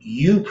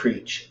 You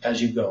preach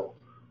as you go,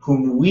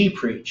 whom we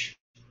preach,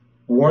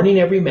 warning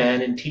every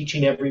man and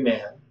teaching every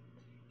man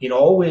in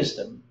all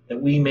wisdom,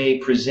 that we may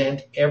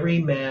present every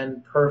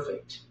man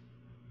perfect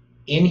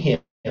in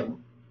him,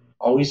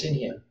 always in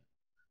him,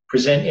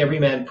 present every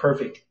man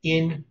perfect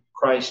in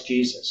Christ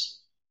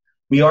Jesus.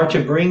 We are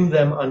to bring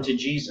them unto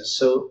Jesus,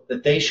 so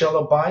that they shall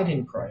abide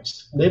in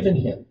Christ, live in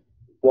him,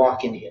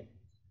 walk in him.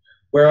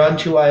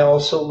 Whereunto I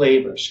also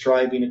labor,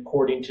 striving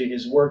according to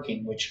his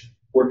working, which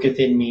worketh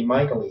in me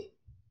mightily.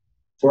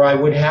 For I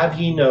would have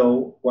ye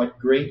know what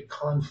great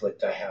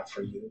conflict I have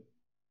for you,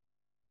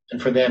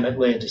 and for them at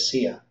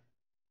Laodicea,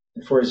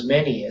 and for as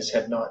many as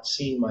have not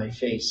seen my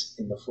face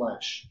in the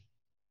flesh.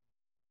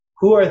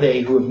 Who are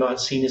they who have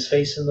not seen his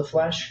face in the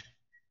flesh?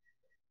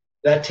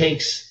 That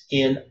takes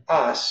in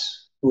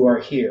us who are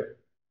here.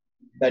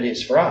 That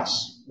is for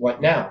us.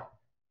 What now?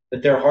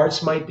 That their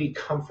hearts might be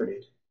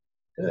comforted.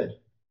 Good.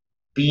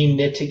 Being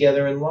knit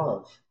together in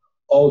love,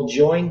 all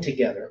joined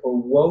together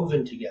or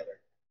woven together.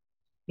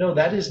 No,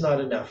 that is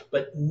not enough,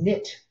 but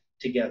knit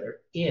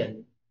together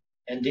in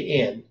and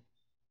in,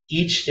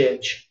 each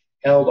stitch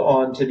held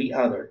on to the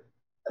other,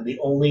 and the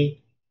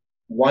only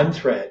one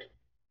thread,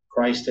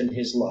 Christ and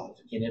his love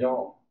in it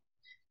all.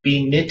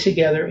 Being knit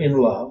together in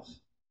love,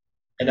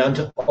 and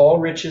unto all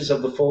riches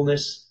of the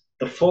fullness,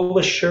 the full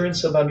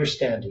assurance of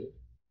understanding,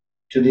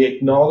 to the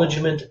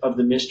acknowledgement of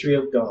the mystery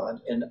of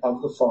God and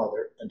of the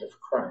Father and of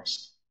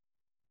Christ.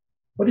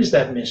 What is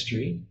that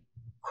mystery?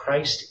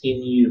 Christ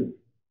in you.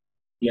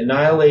 The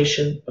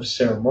annihilation of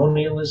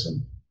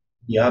ceremonialism,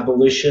 the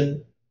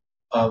abolition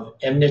of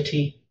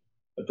enmity,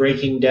 the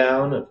breaking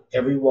down of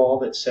every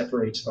wall that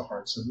separates the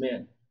hearts of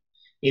men,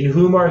 in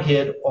whom are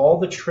hid all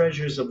the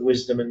treasures of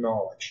wisdom and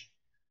knowledge.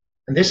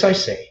 And this I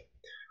say,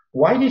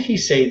 why did he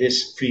say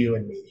this for you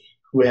and me,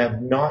 who have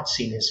not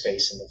seen his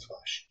face in the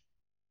flesh?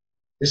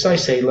 This I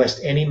say, lest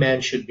any man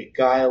should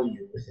beguile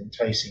you with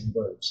enticing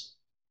words,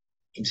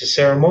 into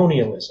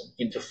ceremonialism,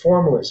 into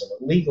formalism,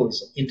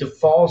 legalism, into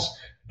false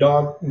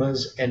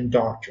dogmas and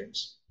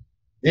doctrines.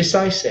 This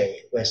I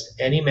say, lest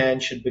any man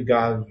should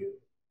beguile you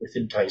with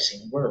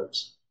enticing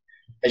words.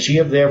 As ye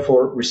have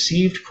therefore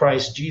received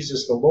Christ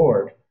Jesus the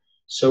Lord,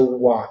 so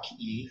walk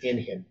ye in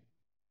him.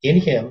 In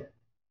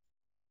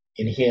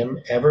him,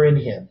 ever in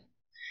him.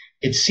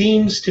 It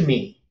seems to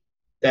me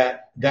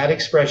that that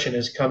expression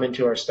has come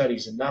into our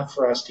studies enough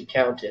for us to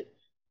count it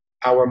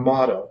our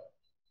motto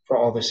for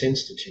all this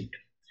institute.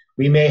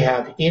 We may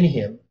have in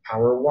him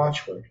our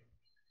watchword.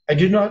 I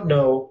do not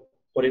know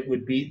what it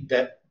would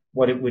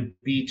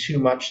be too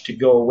much to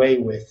go away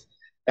with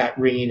that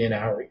ringing in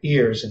our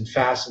ears and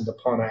fastened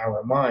upon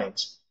our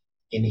minds,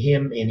 in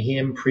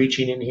him,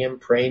 preaching in him,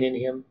 praying in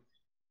him,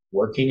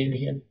 working in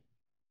him,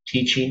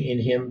 teaching in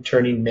him,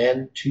 turning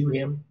men to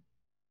him,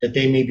 that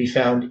they may be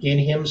found in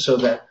him, so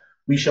that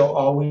we shall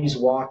always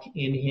walk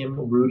in him,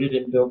 rooted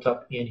and built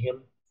up in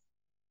him,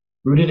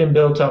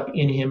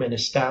 and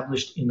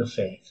established in the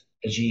faith,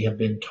 as ye have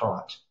been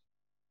taught,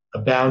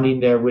 abounding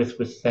therewith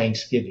with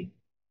thanksgiving.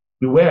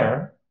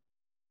 Beware,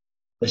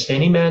 lest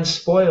any man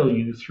spoil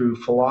you through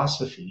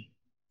philosophy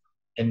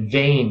and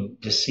vain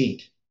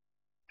deceit,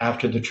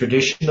 after the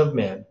tradition of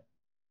men,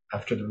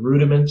 after the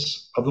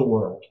rudiments of the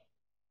world,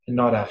 and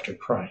not after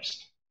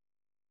Christ.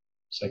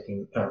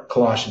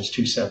 Colossians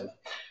 2:7.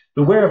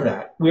 Beware of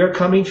that. We are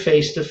coming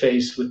face to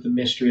face with the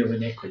mystery of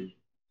iniquity.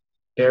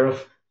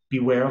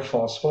 Beware of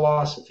false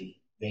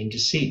philosophy, vain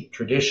deceit,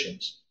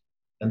 traditions,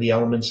 and the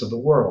elements of the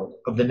world,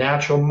 of the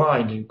natural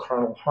mind and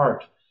carnal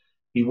heart.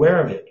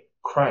 Beware of it.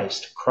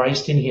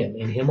 Christ in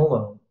him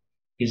alone,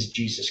 is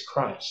Jesus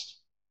Christ.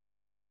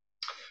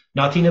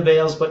 Nothing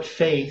avails but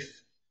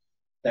faith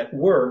that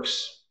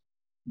works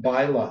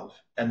by love,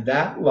 and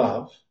that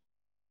love,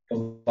 the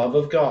love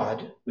of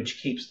God,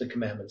 which keeps the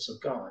commandments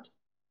of God.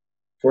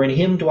 For in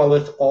him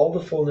dwelleth all the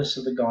fullness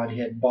of the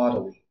Godhead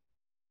bodily,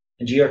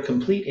 and ye are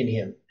complete in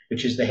him,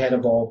 which is the head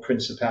of all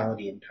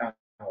principality and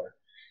power,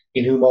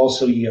 in whom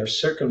also ye are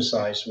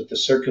circumcised with the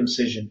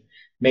circumcision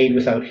made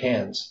without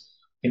hands,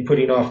 in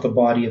putting off the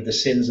body of the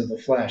sins of the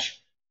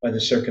flesh by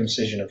the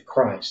circumcision of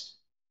Christ.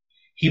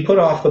 He put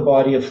off the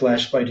body of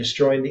flesh by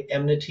destroying the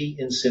enmity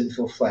in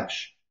sinful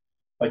flesh,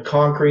 by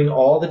conquering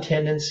all the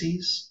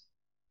tendencies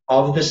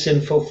of the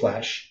sinful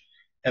flesh,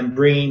 and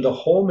bringing the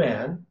whole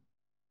man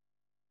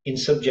in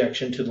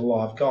subjection to the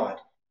law of God.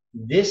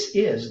 This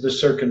is the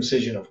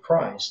circumcision of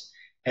Christ,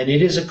 and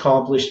it is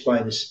accomplished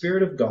by the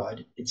Spirit of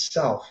God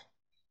itself.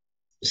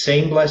 The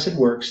same blessed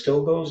work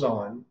still goes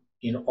on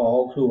in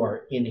all who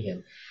are in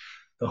him.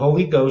 The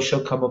Holy Ghost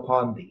shall come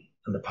upon thee,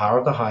 and the power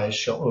of the highest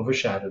shall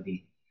overshadow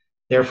thee.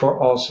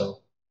 Therefore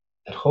also,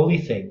 that holy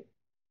thing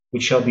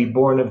which shall be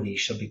born of thee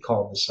shall be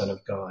called the Son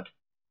of God.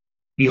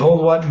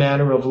 Behold, what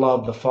manner of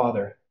love the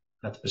Father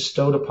hath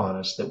bestowed upon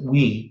us, that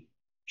we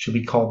should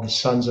be called the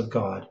sons of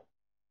God.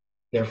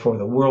 Therefore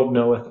the world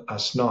knoweth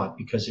us not,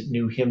 because it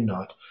knew him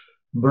not.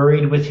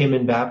 Buried with him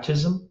in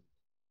baptism,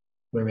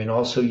 wherein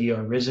also ye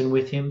are risen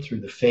with him through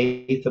the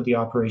faith of the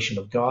operation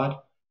of God,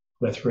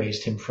 who hath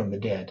raised him from the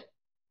dead.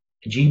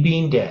 And ye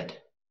being dead,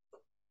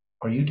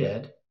 are you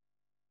dead?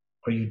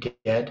 Are you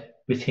dead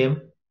with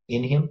him,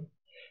 in him?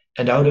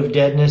 And out of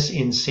deadness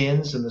in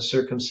sins and the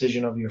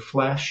circumcision of your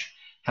flesh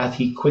hath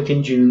he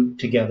quickened you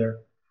together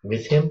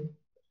with him,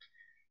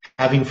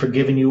 having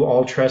forgiven you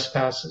all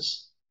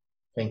trespasses.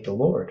 Thank the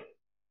Lord.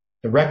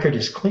 The record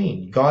is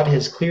clean. God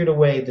has cleared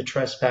away the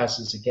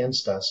trespasses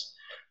against us,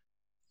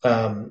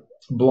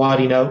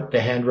 blotting out the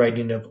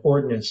handwriting of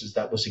ordinances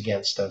that was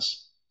against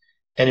us,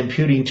 and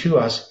imputing to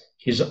us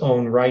his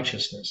own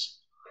righteousness.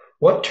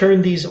 What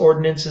turned these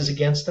ordinances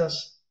against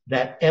us?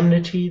 That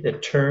enmity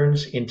that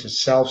turns into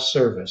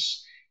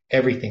self-service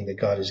everything that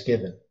God has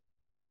given,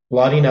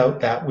 blotting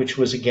out that which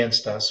was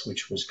against us,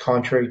 which was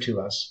contrary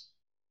to us,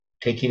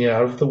 taking it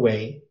out of the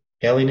way,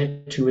 nailing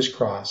it to his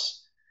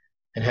cross,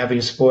 and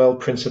having spoiled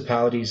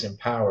principalities and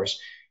powers,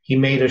 he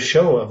made a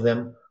show of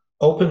them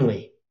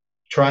openly,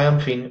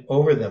 triumphing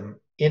over them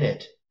in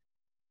it.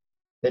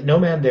 That no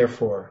man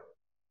therefore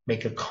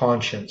make a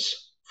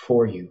conscience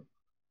for you,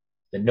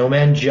 that no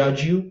man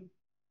judge you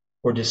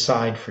or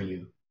decide for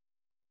you.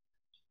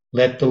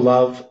 Let the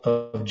love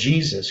of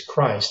Jesus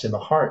Christ in the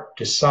heart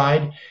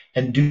decide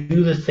and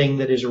do the thing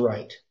that is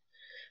right.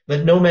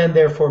 Let no man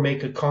therefore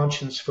make a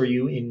conscience for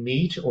you in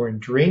meat or in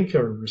drink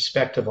or in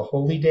respect of a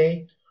holy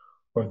day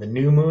or of the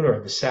new moon or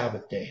of the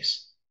Sabbath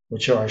days,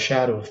 which are a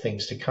shadow of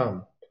things to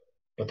come,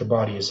 but the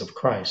body is of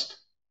Christ.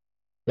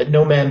 Let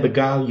no man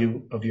beguile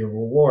you of your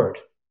reward.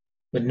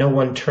 Let no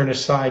one turn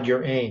aside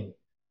your aim,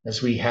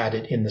 as we had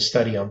it in the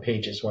study on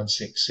pages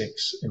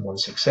 166 and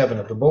 167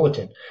 of the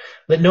bulletin.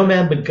 Let no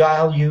man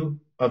beguile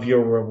you of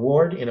your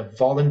reward in a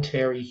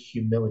voluntary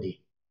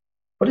humility.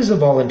 What is a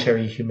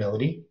voluntary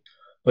humility?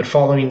 But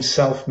following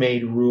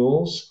self-made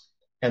rules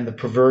and the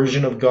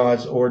perversion of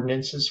God's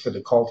ordinances for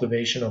the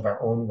cultivation of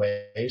our own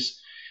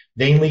ways,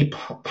 vainly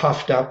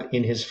puffed up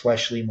in his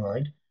fleshly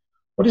mind.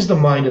 What is the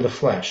mind of the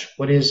flesh?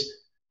 What is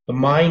the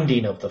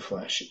minding of the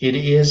flesh? It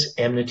is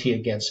enmity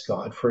against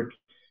God, for it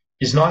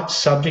is not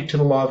subject to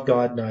the law of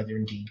God, neither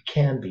indeed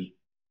can be.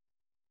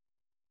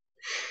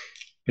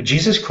 But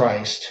Jesus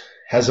Christ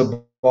has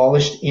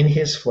abolished in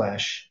his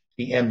flesh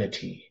the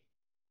enmity,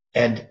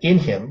 and in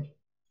him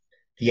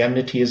the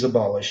enmity is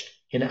abolished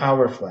in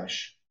our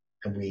flesh,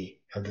 and we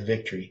have the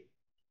victory.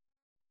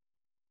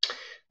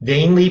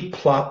 Vainly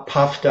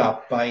puffed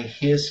up by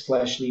his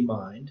fleshly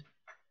mind,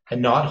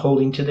 and not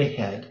holding to the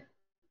head,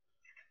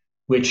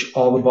 which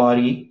all the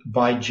body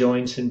by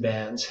joints and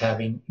bands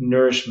having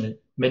nourishment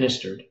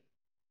ministered,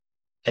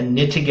 and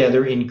knit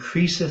together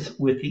increaseth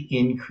with the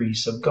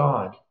increase of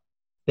God.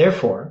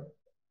 Therefore,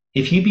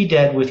 if ye be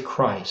dead with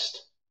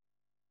Christ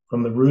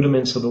from the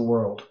rudiments of the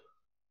world,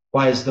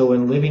 Why, as though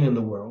in living in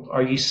the world,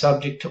 are ye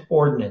subject to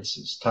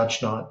ordinances,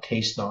 touch not,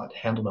 taste not,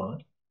 handle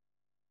not,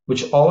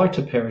 which all are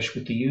to perish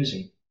with the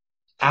using,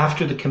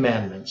 after the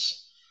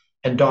commandments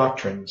and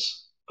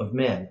doctrines of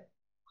men,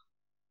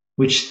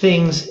 which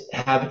things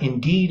have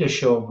indeed a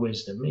show of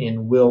wisdom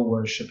in will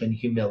worship and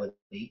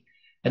humility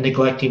and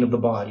neglecting of the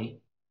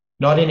body,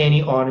 not in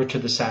any honor to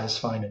the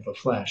satisfying of the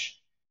flesh.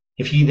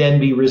 If ye then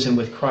be risen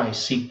with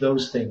Christ, seek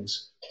those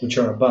things which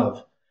are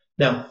above.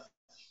 Now,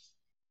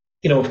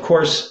 of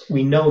course,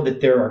 we know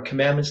that there are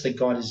commandments that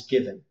God has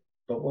given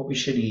about what we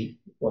should eat,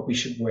 what we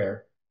should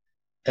wear.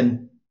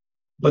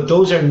 But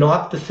those are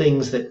not the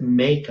things that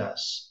make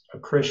us a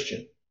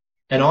Christian.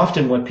 And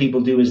often what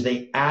people do is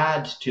they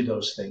add to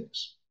those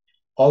things.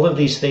 All of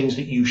these things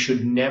that you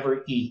should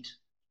never eat,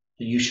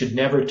 that you should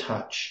never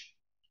touch,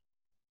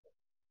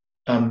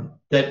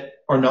 that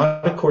are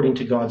not according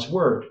to God's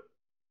word,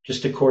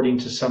 just according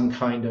to some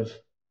kind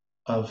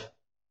of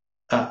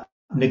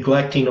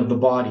neglecting of the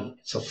body.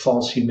 It's a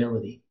false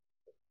humility.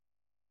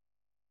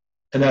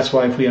 And that's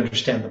why if we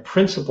understand the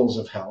principles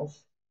of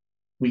health,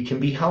 we can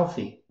be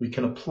healthy. We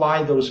can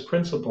apply those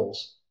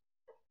principles.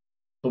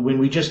 But when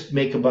we just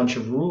make a bunch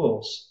of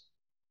rules,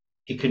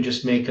 it can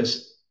just make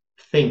us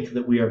think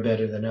that we are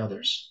better than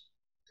others.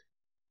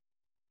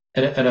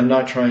 And I'm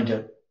not trying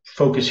to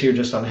focus here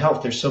just on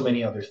health. There's so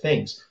many other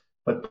things.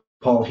 But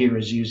Paul here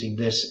is using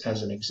this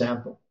as an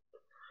example.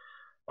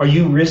 Are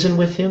you risen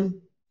with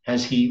him?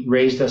 Has he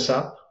raised us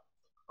up?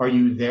 Are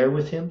you there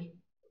with him?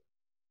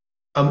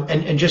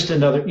 And just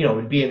another, it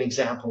would be an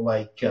example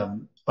like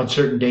on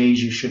certain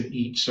days you shouldn't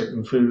eat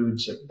certain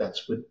foods.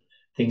 That's what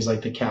things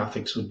like the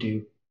Catholics would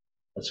do.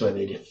 That's why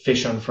they did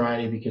fish on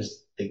Friday,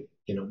 because they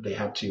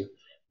had to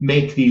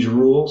make these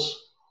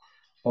rules,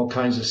 all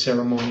kinds of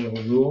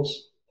ceremonial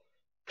rules.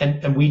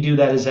 And we do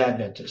that as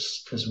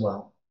Adventists as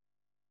well.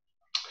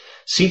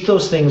 Seek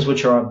those things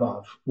which are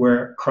above,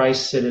 where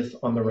Christ sitteth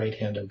on the right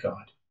hand of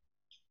God.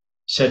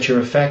 Set your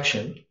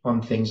affection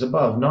on things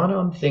above, not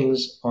on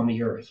things on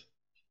the earth.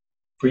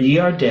 For ye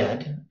are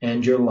dead,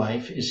 and your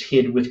life is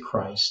hid with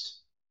Christ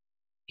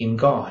in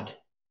God.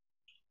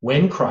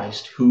 When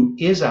Christ, who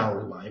is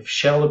our life,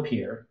 shall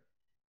appear,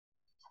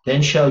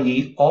 then shall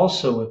ye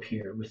also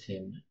appear with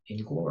him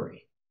in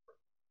glory.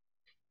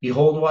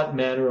 Behold, what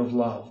manner of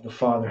love the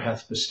Father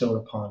hath bestowed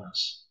upon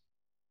us,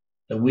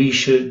 that we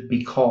should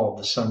be called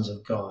the sons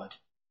of God.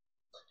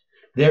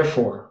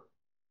 Therefore,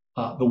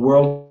 the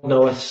world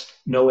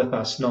knoweth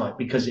us not,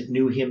 because it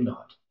knew him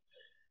not.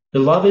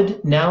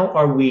 Beloved, now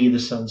are we the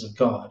sons of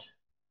God,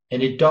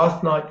 and it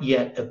doth not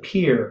yet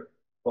appear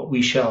what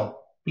we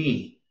shall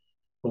be.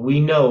 But we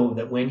know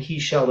that when he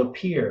shall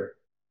appear,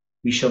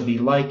 we shall be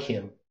like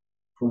him,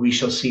 for we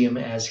shall see him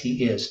as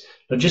he is.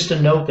 Now, just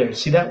a note there.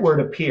 See that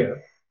word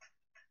appear?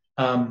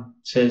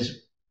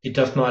 Says, it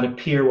doth not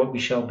appear what we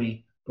shall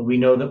be, but we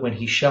know that when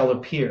he shall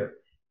appear.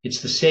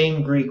 It's the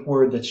same Greek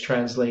word that's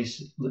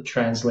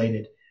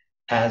translated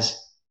as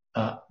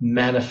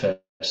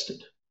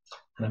manifested.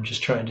 And I'm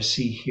just trying to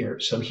see here.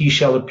 So he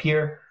shall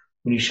appear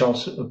when he shall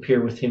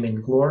appear with him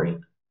in glory.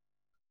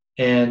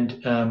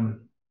 And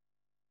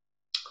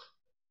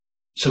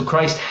so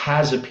Christ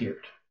has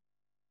appeared.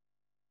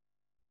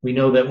 We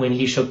know that when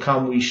he shall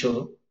come, we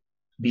shall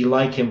be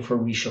like him, for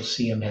we shall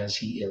see him as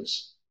he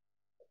is.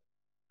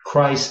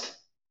 Christ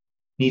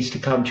needs to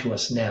come to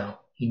us now.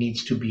 He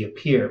needs to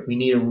appear. We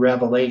need a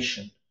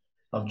revelation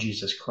of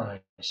Jesus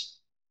Christ.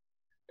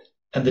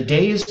 And the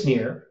day is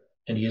near,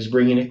 and he is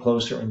bringing it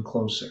closer and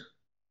closer.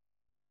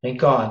 Thank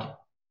God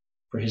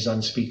for his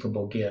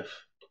unspeakable gift.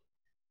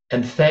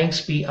 And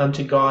thanks be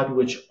unto God,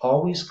 which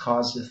always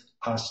causeth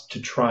us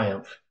to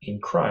triumph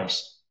in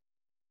Christ,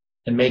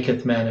 and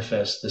maketh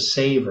manifest the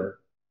savor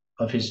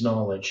of his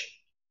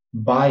knowledge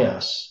by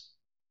us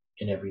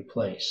in every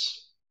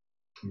place.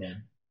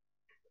 Amen.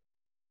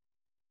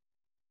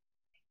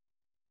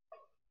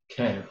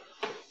 Okay,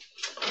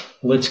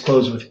 let's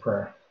close with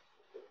prayer.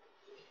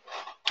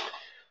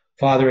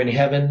 Father in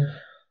heaven,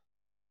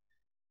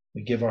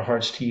 we give our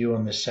hearts to you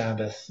on the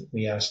Sabbath.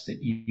 We ask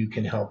that you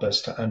can help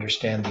us to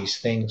understand these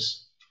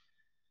things.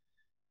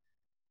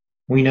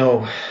 We know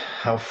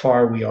how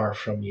far we are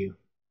from you.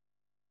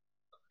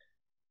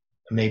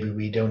 Maybe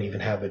we don't even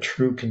have a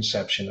true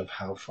conception of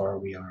how far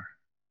we are.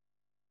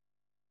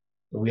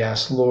 But we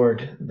ask,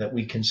 Lord, that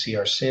we can see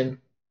our sin,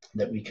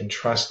 that we can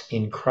trust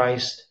in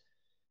Christ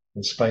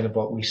in spite of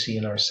what we see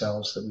in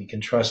ourselves, that we can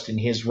trust in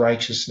his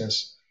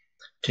righteousness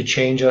to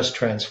change us,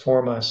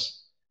 transform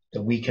us,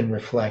 that we can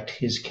reflect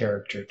his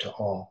character to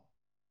all.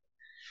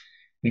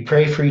 We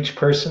pray for each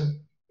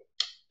person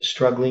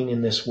struggling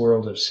in this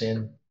world of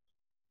sin.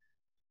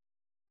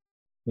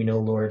 We know,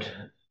 Lord,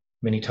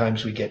 many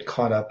times we get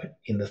caught up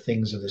in the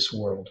things of this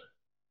world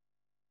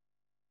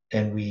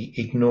and we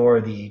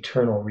ignore the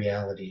eternal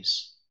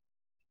realities.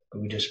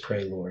 But we just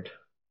pray, Lord,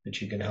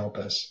 that you can help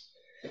us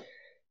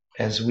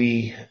as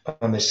we,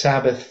 on the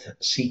Sabbath,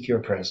 seek your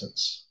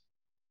presence.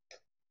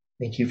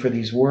 Thank you for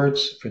these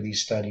words, for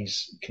these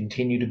studies.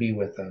 Continue to be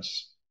with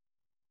us.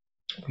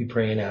 We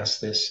pray and ask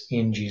this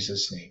in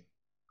Jesus' name.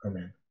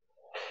 Amen.